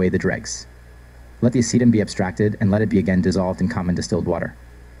and throw away the dregs. Let the acetum be abstracted, and let it be again dissolved in common distilled water.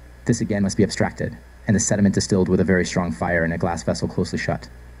 This again must be abstracted, and the sediment distilled with a very strong fire in a glass vessel closely shut.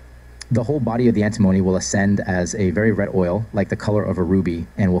 The whole body of the antimony will ascend as a very red oil, like the color of a ruby,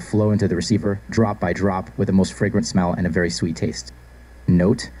 and will flow into the receiver, drop by drop, with a most fragrant smell and a very sweet taste.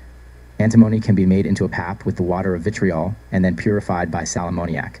 Note, antimony can be made into a pap with the water of vitriol, and then purified by sal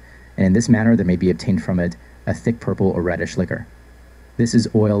ammoniac, and in this manner there may be obtained from it a thick purple or reddish liquor. This is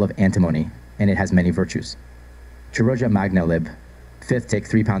oil of antimony, and it has many virtues. Chirurgia magna lib. 5th, take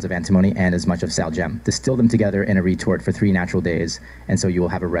 3 pounds of antimony and as much of sal gem. Distill them together in a retort for 3 natural days, and so you will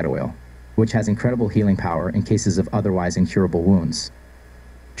have a red oil, which has incredible healing power in cases of otherwise incurable wounds.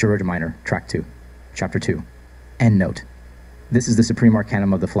 Chirurgia minor, tract 2, chapter 2. Endnote. This is the supreme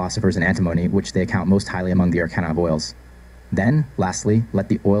arcanum of the philosophers in antimony, which they account most highly among the arcana of oils. Then, lastly, let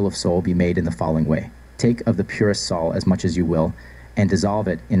the oil of soul be made in the following way. Take of the purest sol as much as you will, and dissolve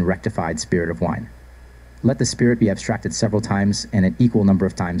it in rectified spirit of wine. Let the spirit be abstracted several times, and an equal number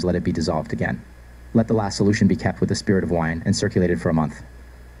of times let it be dissolved again. Let the last solution be kept with the spirit of wine and circulated for a month.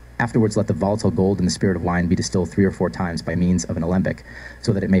 Afterwards, let the volatile gold in the spirit of wine be distilled 3 or 4 times by means of an alembic,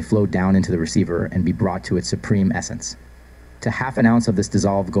 so that it may flow down into the receiver and be brought to its supreme essence. To half an ounce of this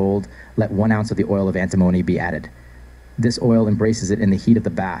dissolved gold, let 1 ounce of the oil of antimony be added. This oil embraces it in the heat of the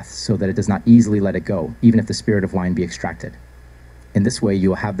bath, so that it does not easily let it go, even if the spirit of wine be extracted. In this way, you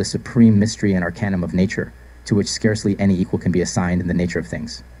will have the supreme mystery and arcanum of nature, to which scarcely any equal can be assigned in the nature of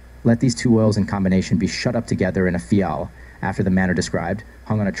things. Let these 2 oils in combination be shut up together in a phial, after the manner described,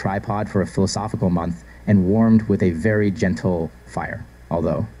 hung on a tripod for a philosophical month, and warmed with a very gentle fire.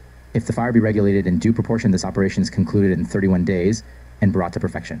 Although, if the fire be regulated in due proportion, this operation is concluded in 31 days and brought to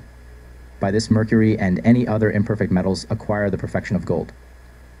perfection. By this, mercury and any other imperfect metals acquire the perfection of gold.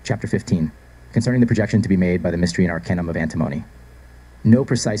 Chapter 15. Concerning the projection to be made by the mystery and arcanum of antimony. No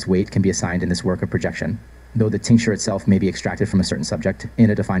precise weight can be assigned in this work of projection, though the tincture itself may be extracted from a certain subject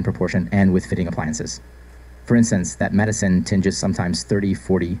in a defined proportion and with fitting appliances. For instance, that medicine tinges sometimes 30,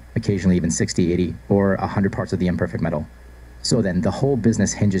 40, occasionally even 60, 80, or 100 parts of the imperfect metal. So then, the whole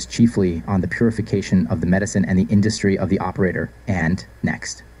business hinges chiefly on the purification of the medicine and the industry of the operator, and,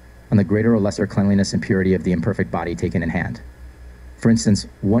 next, on the greater or lesser cleanliness and purity of the imperfect body taken in hand. For instance,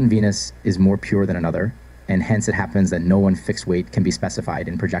 one Venus is more pure than another, and hence it happens that no one fixed weight can be specified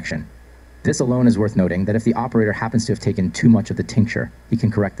in projection. This alone is worth noting, that if the operator happens to have taken too much of the tincture, he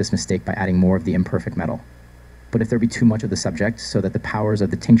can correct this mistake by adding more of the imperfect metal. But if there be too much of the subject, so that the powers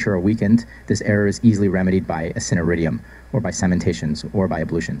of the tincture are weakened, this error is easily remedied by acineridium, or by cementations, or by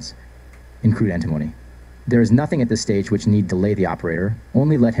ablutions. In crude antimony. There is nothing at this stage which need delay the operator,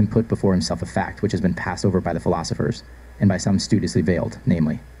 only let him put before himself a fact which has been passed over by the philosophers, and by some studiously veiled,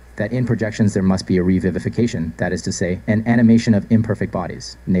 namely, that in projections there must be a revivification, that is to say, an animation of imperfect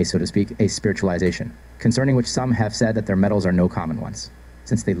bodies, nay, so to speak, a spiritualization, concerning which some have said that their metals are no common ones,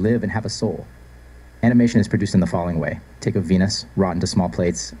 since they live and have a soul. Animation is produced in the following way. Take a Venus, wrought into small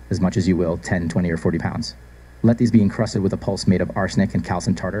plates, as much as you will, 10, 20, or 40 pounds. Let these be encrusted with a pulse made of arsenic and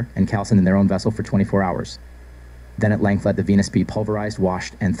calcined tartar, and calcined in their own vessel for 24 hours. Then at length let the Venus be pulverized,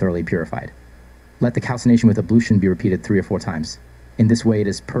 washed, and thoroughly purified. Let the calcination with ablution be repeated 3 or 4 times. In this way it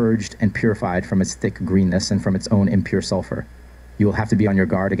is purged and purified from its thick greenness and from its own impure sulfur. You will have to be on your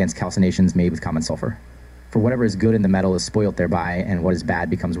guard against calcinations made with common sulfur. For whatever is good in the metal is spoilt thereby, and what is bad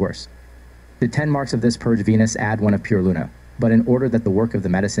becomes worse. To 10 marks of this purged Venus add 1 of pure Luna, but in order that the work of the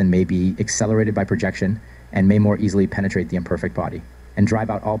medicine may be accelerated by projection, and may more easily penetrate the imperfect body, and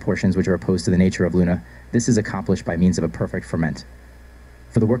drive out all portions which are opposed to the nature of Luna, this is accomplished by means of a perfect ferment.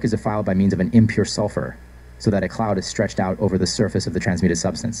 For the work is defiled by means of an impure sulfur, so that a cloud is stretched out over the surface of the transmuted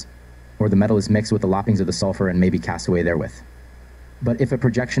substance, or the metal is mixed with the loppings of the sulfur and may be cast away therewith. But if a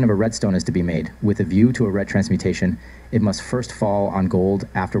projection of a red stone is to be made, with a view to a red transmutation, it must first fall on gold,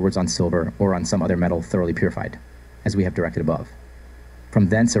 afterwards on silver, or on some other metal thoroughly purified, as we have directed above. From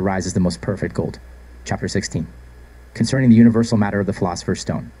thence arises the most perfect gold. Chapter 16. Concerning the universal matter of the philosopher's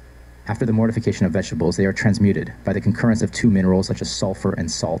stone. After the mortification of vegetables, they are transmuted by the concurrence of 2 minerals such as sulfur and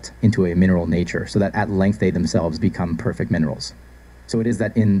salt into a mineral nature, so that at length they themselves become perfect minerals. So it is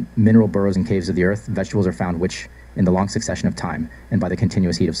that in mineral burrows and caves of the earth, vegetables are found which, in the long succession of time, and by the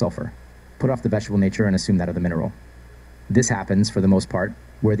continuous heat of sulfur, put off the vegetable nature and assume that of the mineral. This happens, for the most part,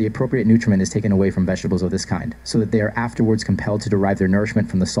 where the appropriate nutriment is taken away from vegetables of this kind, so that they are afterwards compelled to derive their nourishment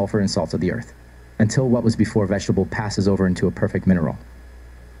from the sulfur and salts of the earth, until what was before vegetable passes over into a perfect mineral.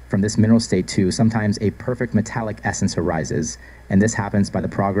 From this mineral state, too, sometimes a perfect metallic essence arises, and this happens by the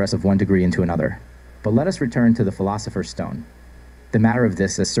progress of 1 degree into another. But let us return to the philosopher's stone. The matter of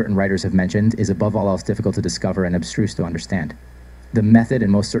this, as certain writers have mentioned, is above all else difficult to discover and abstruse to understand. The method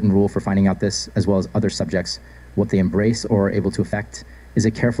and most certain rule for finding out this, as well as other subjects, what they embrace or are able to effect, is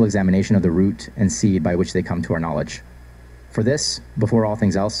a careful examination of the root and seed by which they come to our knowledge. For this, before all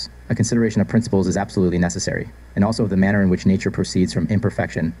things else, a consideration of principles is absolutely necessary, and also of the manner in which nature proceeds from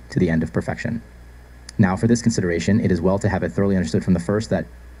imperfection to the end of perfection. Now, for this consideration, it is well to have it thoroughly understood from the first that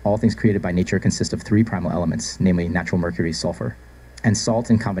all things created by nature consist of 3 primal elements, namely natural mercury, sulfur, and salt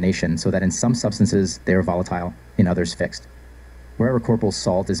in combination, so that in some substances they are volatile, in others fixed. Wherever corporal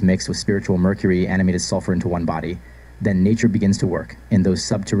salt is mixed with spiritual mercury animated sulfur into one body, then nature begins to work in those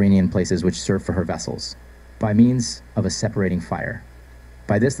subterranean places which serve for her vessels, by means of a separating fire.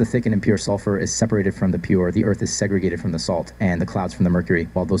 By this the thick and impure sulfur is separated from the pure, the earth is segregated from the salt, and the clouds from the mercury,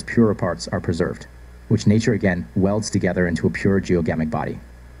 while those purer parts are preserved, which nature again welds together into a pure geogamic body.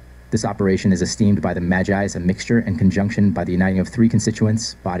 This operation is esteemed by the magi as a mixture and conjunction by the uniting of 3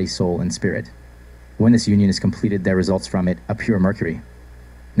 constituents, body, soul, and spirit. When this union is completed, there results from it a pure mercury.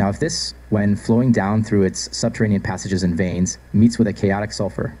 Now if this, when flowing down through its subterranean passages and veins, meets with a chaotic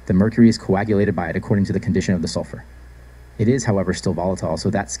sulfur, the mercury is coagulated by it according to the condition of the sulfur. It is, however, still volatile, so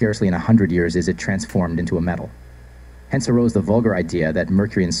that scarcely in 100 years is it transformed into a metal. Hence arose the vulgar idea that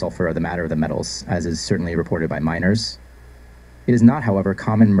mercury and sulfur are the matter of the metals, as is certainly reported by miners. It is not, however,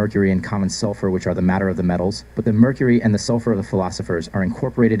 common mercury and common sulfur which are the matter of the metals, but the mercury and the sulfur of the philosophers are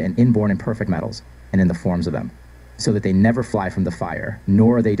incorporated and inborn in perfect metals, and in the forms of them, so that they never fly from the fire,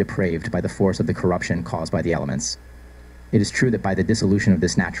 nor are they depraved by the force of the corruption caused by the elements. It is true that by the dissolution of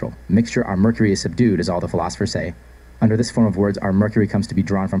this natural mixture our mercury is subdued, as all the philosophers say. Under this form of words our mercury comes to be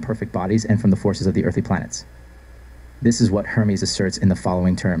drawn from perfect bodies and from the forces of the earthly planets. This is what Hermes asserts in the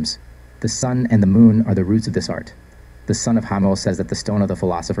following terms. The sun and the moon are the roots of this art. The son of Hamel says that the stone of the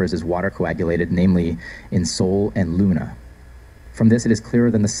philosophers is water coagulated, namely in Sol and Luna. From this it is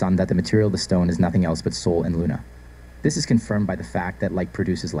clearer than the sun that the material of the stone is nothing else but Sol and Luna. This is confirmed by the fact that like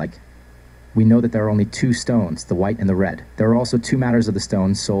produces like. We know that there are only two stones, the white and the red. There are also two matters of the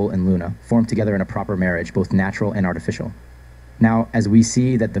stone, Sol and Luna, formed together in a proper marriage, both natural and artificial. Now, as we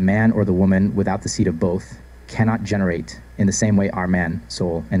see that the man or the woman without the seed of both cannot generate, in the same way our man,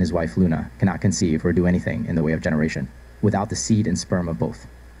 Sol, and his wife, Luna, cannot conceive or do anything in the way of generation, without the seed and sperm of both.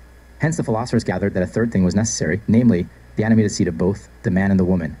 Hence the philosophers gathered that a third thing was necessary, namely, the animated seed of both, the man and the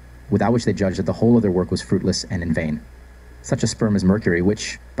woman, without which they judged that the whole of their work was fruitless and in vain. Such a sperm is Mercury,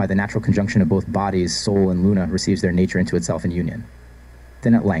 which, by the natural conjunction of both bodies, Sol and Luna, receives their nature into itself in union.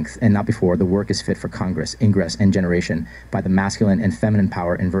 Then at length, and not before, the work is fit for congress, ingress, and generation by the masculine and feminine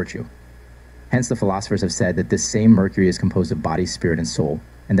power and virtue. Hence the philosophers have said that this same Mercury is composed of body, spirit, and soul,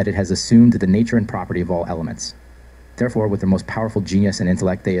 and that it has assumed the nature and property of all elements. Therefore, with their most powerful genius and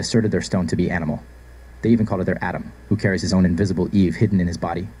intellect, they asserted their stone to be animal. They even called it their atom, who carries his own invisible Eve hidden in his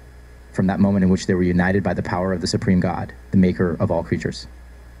body, from that moment in which they were united by the power of the supreme God, the maker of all creatures.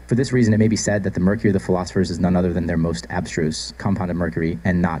 For this reason, it may be said that the Mercury of the philosophers is none other than their most abstruse, compounded Mercury,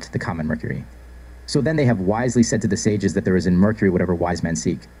 and not the common Mercury. So then they have wisely said to the sages that there is in Mercury whatever wise men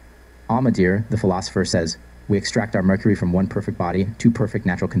seek. Almadir, the philosopher, says, "We extract our Mercury from one perfect body, two perfect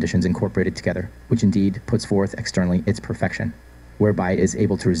natural conditions incorporated together, which indeed puts forth externally its perfection, whereby it is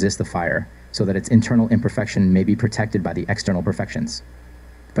able to resist the fire, so that its internal imperfection may be protected by the external perfections."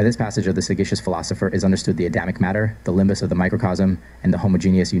 By this passage of the sagacious philosopher is understood the Adamic matter, the limbus of the microcosm, and the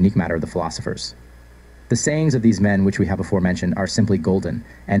homogeneous unique matter of the philosophers. The sayings of these men, which we have before mentioned, are simply golden,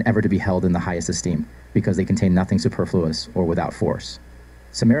 and ever to be held in the highest esteem, because they contain nothing superfluous or without force.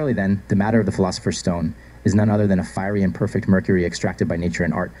 Summarily then, the matter of the philosopher's stone is none other than a fiery and perfect mercury extracted by nature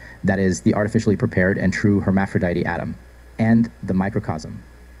and art, that is, the artificially prepared and true hermaphrodite atom, and the microcosm.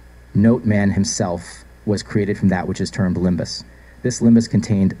 Note man himself was created from that which is termed limbus. This limbus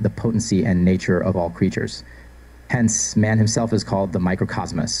contained the potency and nature of all creatures. Hence, man himself is called the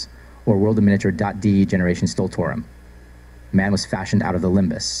microcosmos, or world of miniature .d generation stultorum. Man was fashioned out of the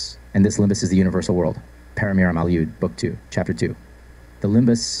limbus, and this limbus is the universal world. Paramiram Alyud, Book 2, Chapter 2. The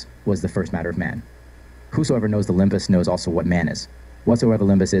limbus was the first matter of man. Whosoever knows the limbus knows also what man is. Whatsoever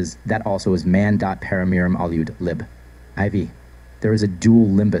limbus is, that also is man.paramiram Alyud lib. IV. There is a dual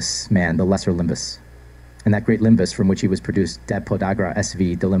limbus man, the lesser limbus, and that great limbus from which he was produced, de podagra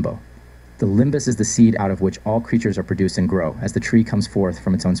sv de limbo. The limbus is the seed out of which all creatures are produced and grow, as the tree comes forth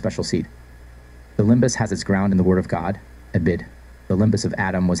from its own special seed. The limbus has its ground in the word of God, Abid. The limbus of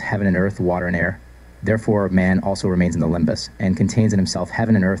Adam was heaven and earth, water and air. Therefore man also remains in the limbus, and contains in himself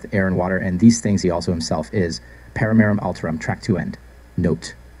heaven and earth, air and water, and these things he also himself is. Paramiram alterum, tract 2 end.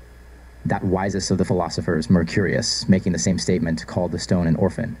 Note. That wisest of the philosophers, Mercurius, making the same statement, called the stone an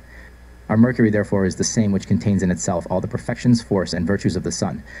orphan. Our Mercury, therefore, is the same which contains in itself all the perfections, force, and virtues of the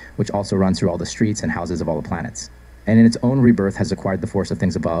sun, which also runs through all the streets and houses of all the planets, and in its own rebirth has acquired the force of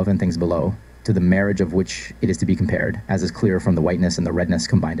things above and things below, to the marriage of which it is to be compared, as is clear from the whiteness and the redness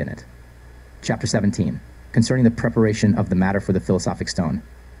combined in it. Chapter 17. Concerning the preparation of the matter for the philosophic stone.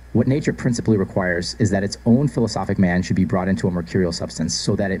 What nature principally requires is that its own philosophic man should be brought into a mercurial substance,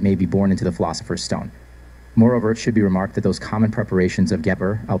 so that it may be born into the philosopher's stone. Moreover, it should be remarked that those common preparations of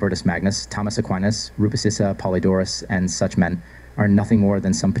Geber, Albertus Magnus, Thomas Aquinas, Rupicissa, Polydorus, and such men are nothing more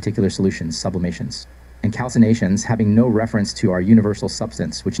than some particular solutions, sublimations, and calcinations, having no reference to our universal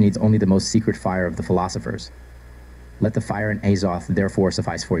substance, which needs only the most secret fire of the philosophers. Let the fire in Azoth therefore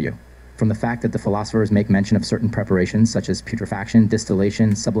suffice for you. From the fact that the philosophers make mention of certain preparations, such as putrefaction,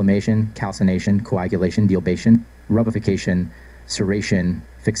 distillation, sublimation, calcination, coagulation, dilution, rubification, ceration,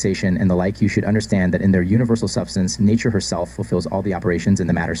 fixation, and the like, you should understand that in their universal substance, nature herself fulfills all the operations in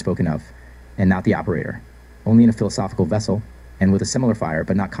the matter spoken of, and not the operator, only in a philosophical vessel, and with a similar fire,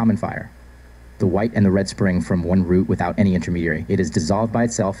 but not common fire. The white and the red spring from one root without any intermediary. It is dissolved by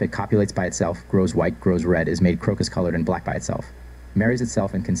itself, it copulates by itself, grows white, grows red, is made crocus-colored and black by itself, marries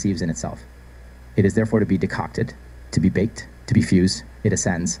itself and conceives in itself. It is therefore to be decocted, to be baked, to be fused, it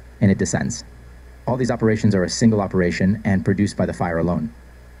ascends, and it descends. All these operations are a single operation and produced by the fire alone.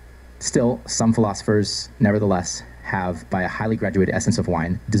 Still, some philosophers, nevertheless, have, by a highly graduated essence of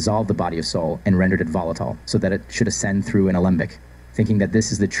wine, dissolved the body of soul and rendered it volatile, so that it should ascend through an alembic, thinking that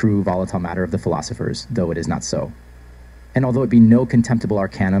this is the true volatile matter of the philosophers, though it is not so. And although it be no contemptible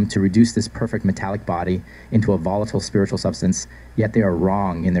arcanum to reduce this perfect metallic body into a volatile spiritual substance, yet they are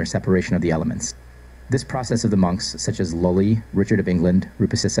wrong in their separation of the elements. This process of the monks, such as Lully, Richard of England,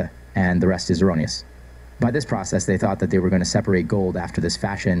 Rupesissa, and the rest is erroneous. By this process, they thought that they were going to separate gold after this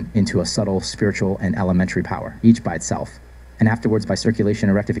fashion into a subtle spiritual and elementary power, each by itself, and afterwards by circulation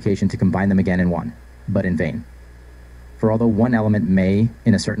and rectification to combine them again in one, but in vain. For although one element may,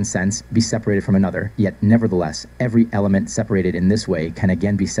 in a certain sense, be separated from another, yet nevertheless, every element separated in this way can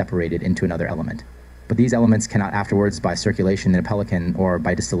again be separated into another element. But these elements cannot afterwards, by circulation in a pelican or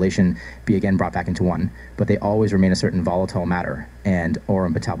by distillation, be again brought back into one, but they always remain a certain volatile matter, and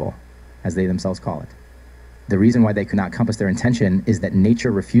aurum potable, as they themselves call it. The reason why they could not compass their intention is that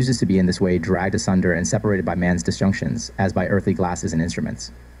nature refuses to be in this way dragged asunder and separated by man's disjunctions, as by earthly glasses and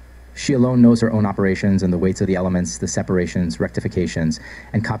instruments. She alone knows her own operations and the weights of the elements, the separations, rectifications,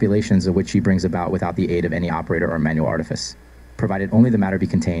 and copulations of which she brings about without the aid of any operator or manual artifice, provided only the matter be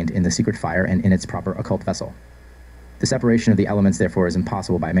contained in the secret fire and in its proper occult vessel. The separation of the elements, therefore, is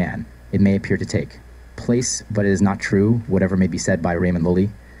impossible by man. It may appear to take place, but it is not true, whatever may be said by Raymond Lully,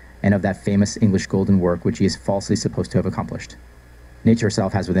 and of that famous English golden work which he is falsely supposed to have accomplished. Nature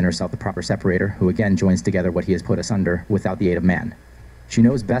herself has within herself the proper separator, who again joins together what he has put asunder without the aid of man. She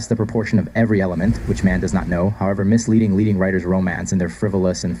knows best the proportion of every element, which man does not know, however misleading leading writers romance in their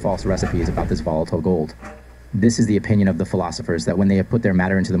frivolous and false recipes about this volatile gold. This is the opinion of the philosophers, that when they have put their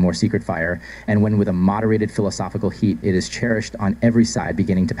matter into the more secret fire, and when with a moderated philosophical heat it is cherished on every side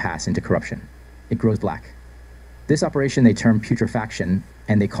beginning to pass into corruption, it grows black. This operation they term putrefaction,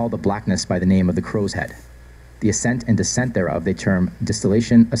 and they call the blackness by the name of the crow's head. The ascent and descent thereof they term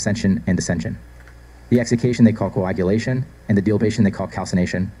distillation, ascension, and descension. The exsication they call coagulation, and the dilbation they call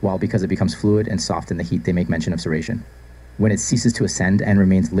calcination, while because it becomes fluid and soft in the heat they make mention of ceration. When it ceases to ascend and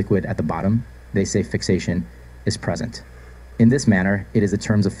remains liquid at the bottom, they say fixation is present. In this manner, it is the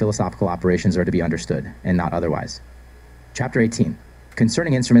terms of philosophical operations are to be understood, and not otherwise. Chapter 18.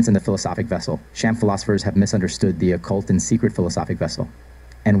 Concerning instruments in the philosophic vessel, sham philosophers have misunderstood the occult and secret philosophic vessel.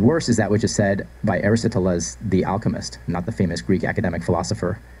 And worse is that which is said by Aristoteles the alchemist, not the famous Greek academic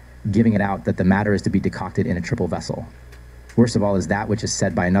philosopher, giving it out that the matter is to be decocted in a triple vessel. Worst of all is that which is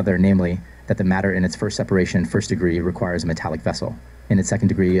said by another, namely, that the matter in its first separation, first degree, requires a metallic vessel, in its second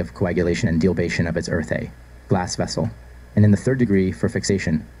degree of coagulation and dilbation of its earthay, glass vessel, and in the third degree for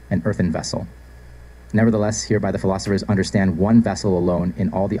fixation, an earthen vessel. Nevertheless, hereby the philosophers understand one vessel alone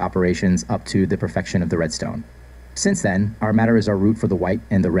in all the operations up to the perfection of the red stone. Since then, our matter is our root for the white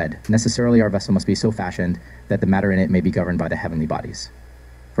and the red. Necessarily our vessel must be so fashioned that the matter in it may be governed by the heavenly bodies.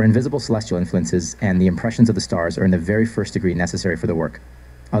 For invisible celestial influences and the impressions of the stars are in the very first degree necessary for the work.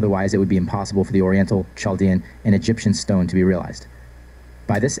 Otherwise, it would be impossible for the Oriental, Chaldean, and Egyptian stone to be realized.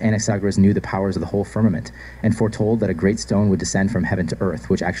 By this Anaxagoras knew the powers of the whole firmament, and foretold that a great stone would descend from heaven to earth,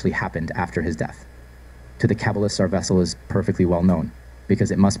 which actually happened after his death. To the Kabbalists our vessel is perfectly well known,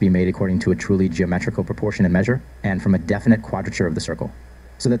 because it must be made according to a truly geometrical proportion and measure, and from a definite quadrature of the circle,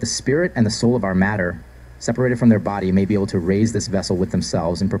 so that the spirit and the soul of our matter, separated from their body, may be able to raise this vessel with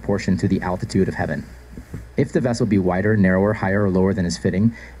themselves in proportion to the altitude of heaven. If the vessel be wider, narrower, higher, or lower than is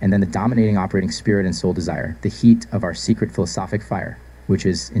fitting, and then the dominating operating spirit and soul desire, the heat of our secret philosophic fire, which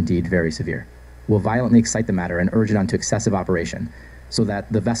is indeed very severe, will violently excite the matter and urge it on to excessive operation, so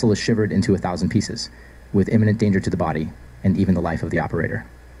that the vessel is shivered into 1,000 pieces, with imminent danger to the body, and even the life of the operator.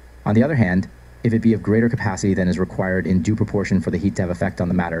 On the other hand, if it be of greater capacity than is required in due proportion for the heat to have effect on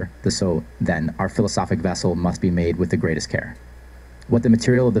the matter, then our philosophic vessel must be made with the greatest care. What the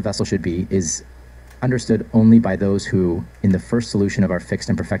material of the vessel should be is understood only by those who, in the first solution of our fixed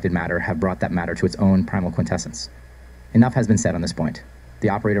and perfected matter, have brought that matter to its own primal quintessence. Enough has been said on this point. The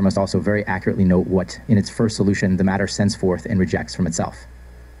operator must also very accurately note what, in its first solution, the matter sends forth and rejects from itself.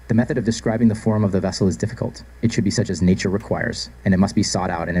 The method of describing the form of the vessel is difficult. It should be such as nature requires, and it must be sought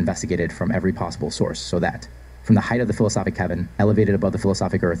out and investigated from every possible source, so that, from the height of the philosophic heaven, elevated above the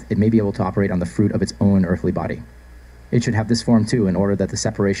philosophic earth, it may be able to operate on the fruit of its own earthly body. It should have this form too, in order that the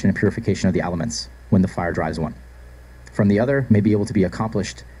separation and purification of the elements, when the fire drives one, from the other may be able to be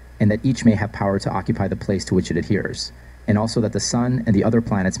accomplished, and that each may have power to occupy the place to which it adheres, and also that the sun and the other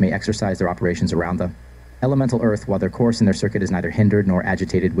planets may exercise their operations around the elemental earth, while their course in their circuit is neither hindered nor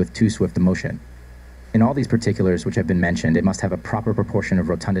agitated with too swift a motion. In all these particulars which have been mentioned, it must have a proper proportion of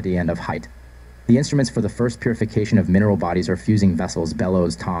rotundity and of height. The instruments for the first purification of mineral bodies are fusing vessels,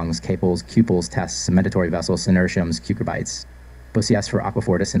 bellows, tongs, caples, cupels, tests, cementatory vessels, synertiums, cucurbites, busias for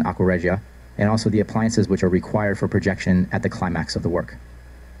aquafortis and aquaregia, and also the appliances which are required for projection at the climax of the work.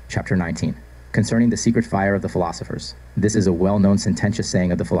 Chapter 19. Concerning the secret fire of the philosophers. This is a well-known sententious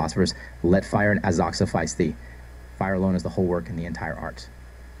saying of the philosophers, let fire and azok suffice thee. Fire alone is the whole work and the entire art.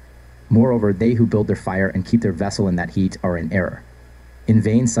 Moreover, they who build their fire and keep their vessel in that heat are in error. In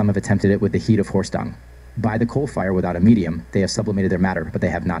vain some have attempted it with the heat of horse dung. By the coal fire without a medium, they have sublimated their matter, but they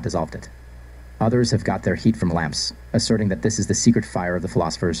have not dissolved it. Others have got their heat from lamps, asserting that this is the secret fire of the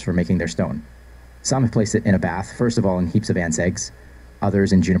philosophers for making their stone. Some have placed it in a bath, first of all in heaps of ants' eggs,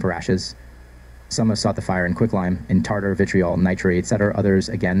 others in juniper ashes. Some have sought the fire in quicklime, in tartar, vitriol, nitrate, etc. Others,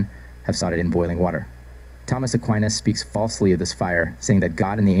 again, have sought it in boiling water. Thomas Aquinas speaks falsely of this fire, saying that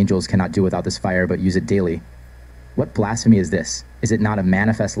God and the angels cannot do without this fire, but use it daily. What blasphemy is this? Is it not a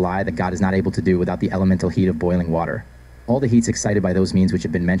manifest lie that God is not able to do without the elemental heat of boiling water? All the heats excited by those means which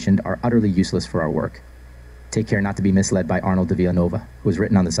have been mentioned are utterly useless for our work. Take care not to be misled by Arnold de Villanova, who has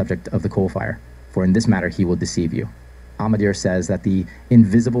written on the subject of the coal fire, for in this matter he will deceive you. Amadir says that the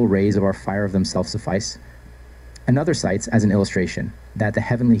invisible rays of our fire of themselves suffice. Another cites, as an illustration, that the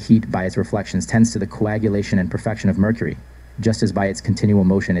heavenly heat by its reflections tends to the coagulation and perfection of mercury, just as by its continual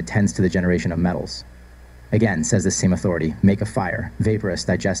motion it tends to the generation of metals. Again, says this same authority, make a fire, vaporous,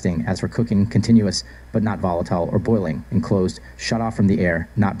 digesting, as for cooking, continuous, but not volatile, or boiling, enclosed, shut off from the air,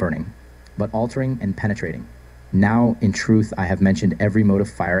 not burning, but altering and penetrating. Now, in truth, I have mentioned every mode of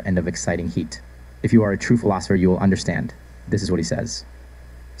fire and of exciting heat. If you are a true philosopher, you will understand. This is what he says.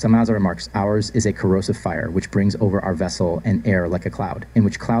 Samaza remarks, ours is a corrosive fire, which brings over our vessel and air like a cloud, in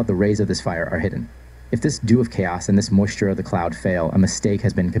which cloud the rays of this fire are hidden. If this dew of chaos and this moisture of the cloud fail, a mistake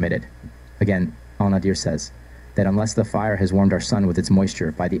has been committed. Again, Al-Nadir says that unless the fire has warmed our sun with its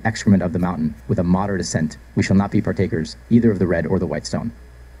moisture by the excrement of the mountain, with a moderate ascent, we shall not be partakers either of the red or the white stone.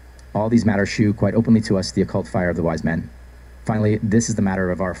 All these matters shew quite openly to us the occult fire of the wise men. Finally, this is the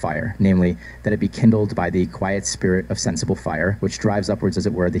matter of our fire, namely, that it be kindled by the quiet spirit of sensible fire, which drives upwards, as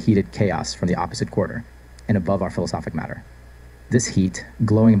it were, the heated chaos from the opposite quarter, and above our philosophic matter. This heat,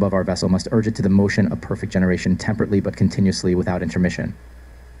 glowing above our vessel, must urge it to the motion of perfect generation, temperately but continuously, without intermission.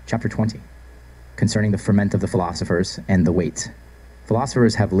 Chapter 20. Concerning the ferment of the philosophers and the weight.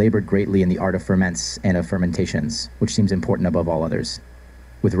 Philosophers have labored greatly in the art of ferments and of fermentations, which seems important above all others.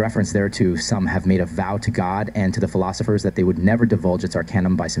 With reference thereto, some have made a vow to God and to the philosophers that they would never divulge its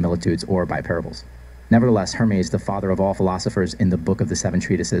arcanum by similitudes or by parables. Nevertheless, Hermes, the father of all philosophers, in the book of the 7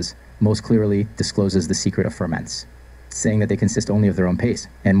 treatises, most clearly discloses the secret of ferments, saying that they consist only of their own paste,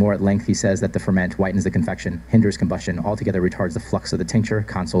 and more at length he says that the ferment whitens the confection, hinders combustion, altogether retards the flux of the tincture,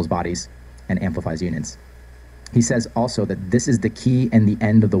 consoles bodies, and amplifies unions. He says also that this is the key and the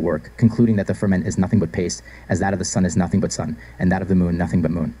end of the work, concluding that the ferment is nothing but paste, as that of the sun is nothing but sun, and that of the moon nothing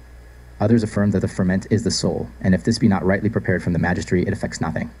but moon. Others affirm that the ferment is the soul, and if this be not rightly prepared from the magistery, it affects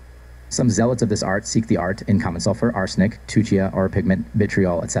nothing. Some zealots of this art seek the art in common sulfur, arsenic, tuchia, or pigment,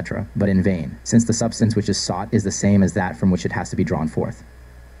 vitriol, etc., but in vain, since the substance which is sought is the same as that from which it has to be drawn forth.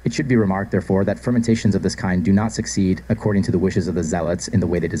 It should be remarked, therefore, that fermentations of this kind do not succeed according to the wishes of the zealots in the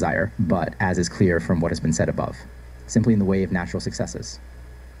way they desire, but, as is clear from what has been said above, simply in the way of natural successes.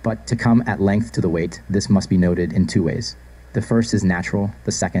 But to come at length to the weight, this must be noted in 2 ways. The first is natural,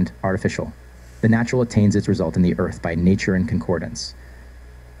 the second artificial. The natural attains its result in the earth by nature and concordance.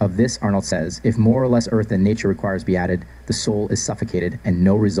 Of this, Arnold says, if more or less earth than nature requires be added, the soul is suffocated and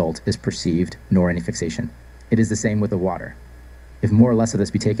no result is perceived, nor any fixation. It is the same with the water. If more or less of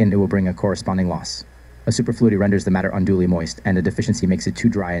this be taken, it will bring a corresponding loss. A superfluity renders the matter unduly moist, and a deficiency makes it too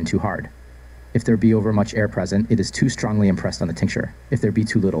dry and too hard. If there be overmuch air present, it is too strongly impressed on the tincture. If there be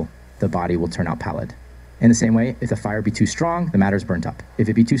too little, the body will turn out pallid. In the same way, if the fire be too strong, the matter is burnt up. If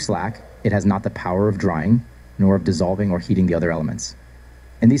it be too slack, it has not the power of drying, nor of dissolving or heating the other elements.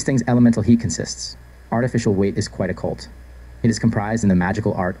 In these things elemental heat consists. Artificial weight is quite occult. It is comprised in the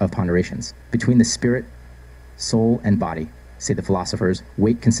magical art of ponderations. Between the spirit, soul, and body, say the philosophers,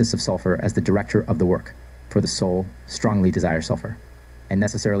 weight consists of sulfur as the director of the work, for the soul strongly desires sulfur, and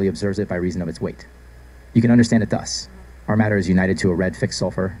necessarily observes it by reason of its weight. You can understand it thus. Our matter is united to a red fixed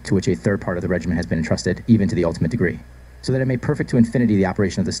sulfur, to which a third part of the regimen has been entrusted, even to the ultimate degree, so that it may perfect to infinity the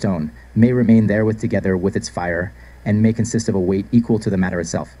operation of the stone, may remain therewith together with its fire, and may consist of a weight equal to the matter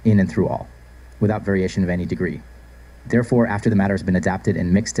itself, in and through all, without variation of any degree. Therefore, after the matter has been adapted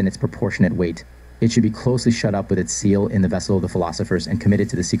and mixed in its proportionate weight, it should be closely shut up with its seal in the vessel of the philosophers and committed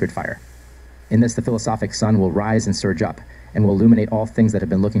to the secret fire. In this the philosophic sun will rise and surge up, and will illuminate all things that have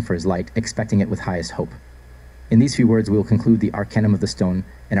been looking for his light, expecting it with highest hope. In these few words, we will conclude the arcanum of the stone,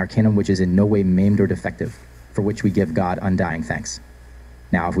 an arcanum which is in no way maimed or defective, for which we give God undying thanks.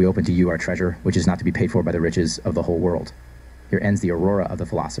 Now, if we open to you our treasure, which is not to be paid for by the riches of the whole world. Here ends the Aurora of the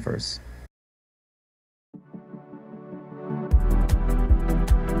Philosophers.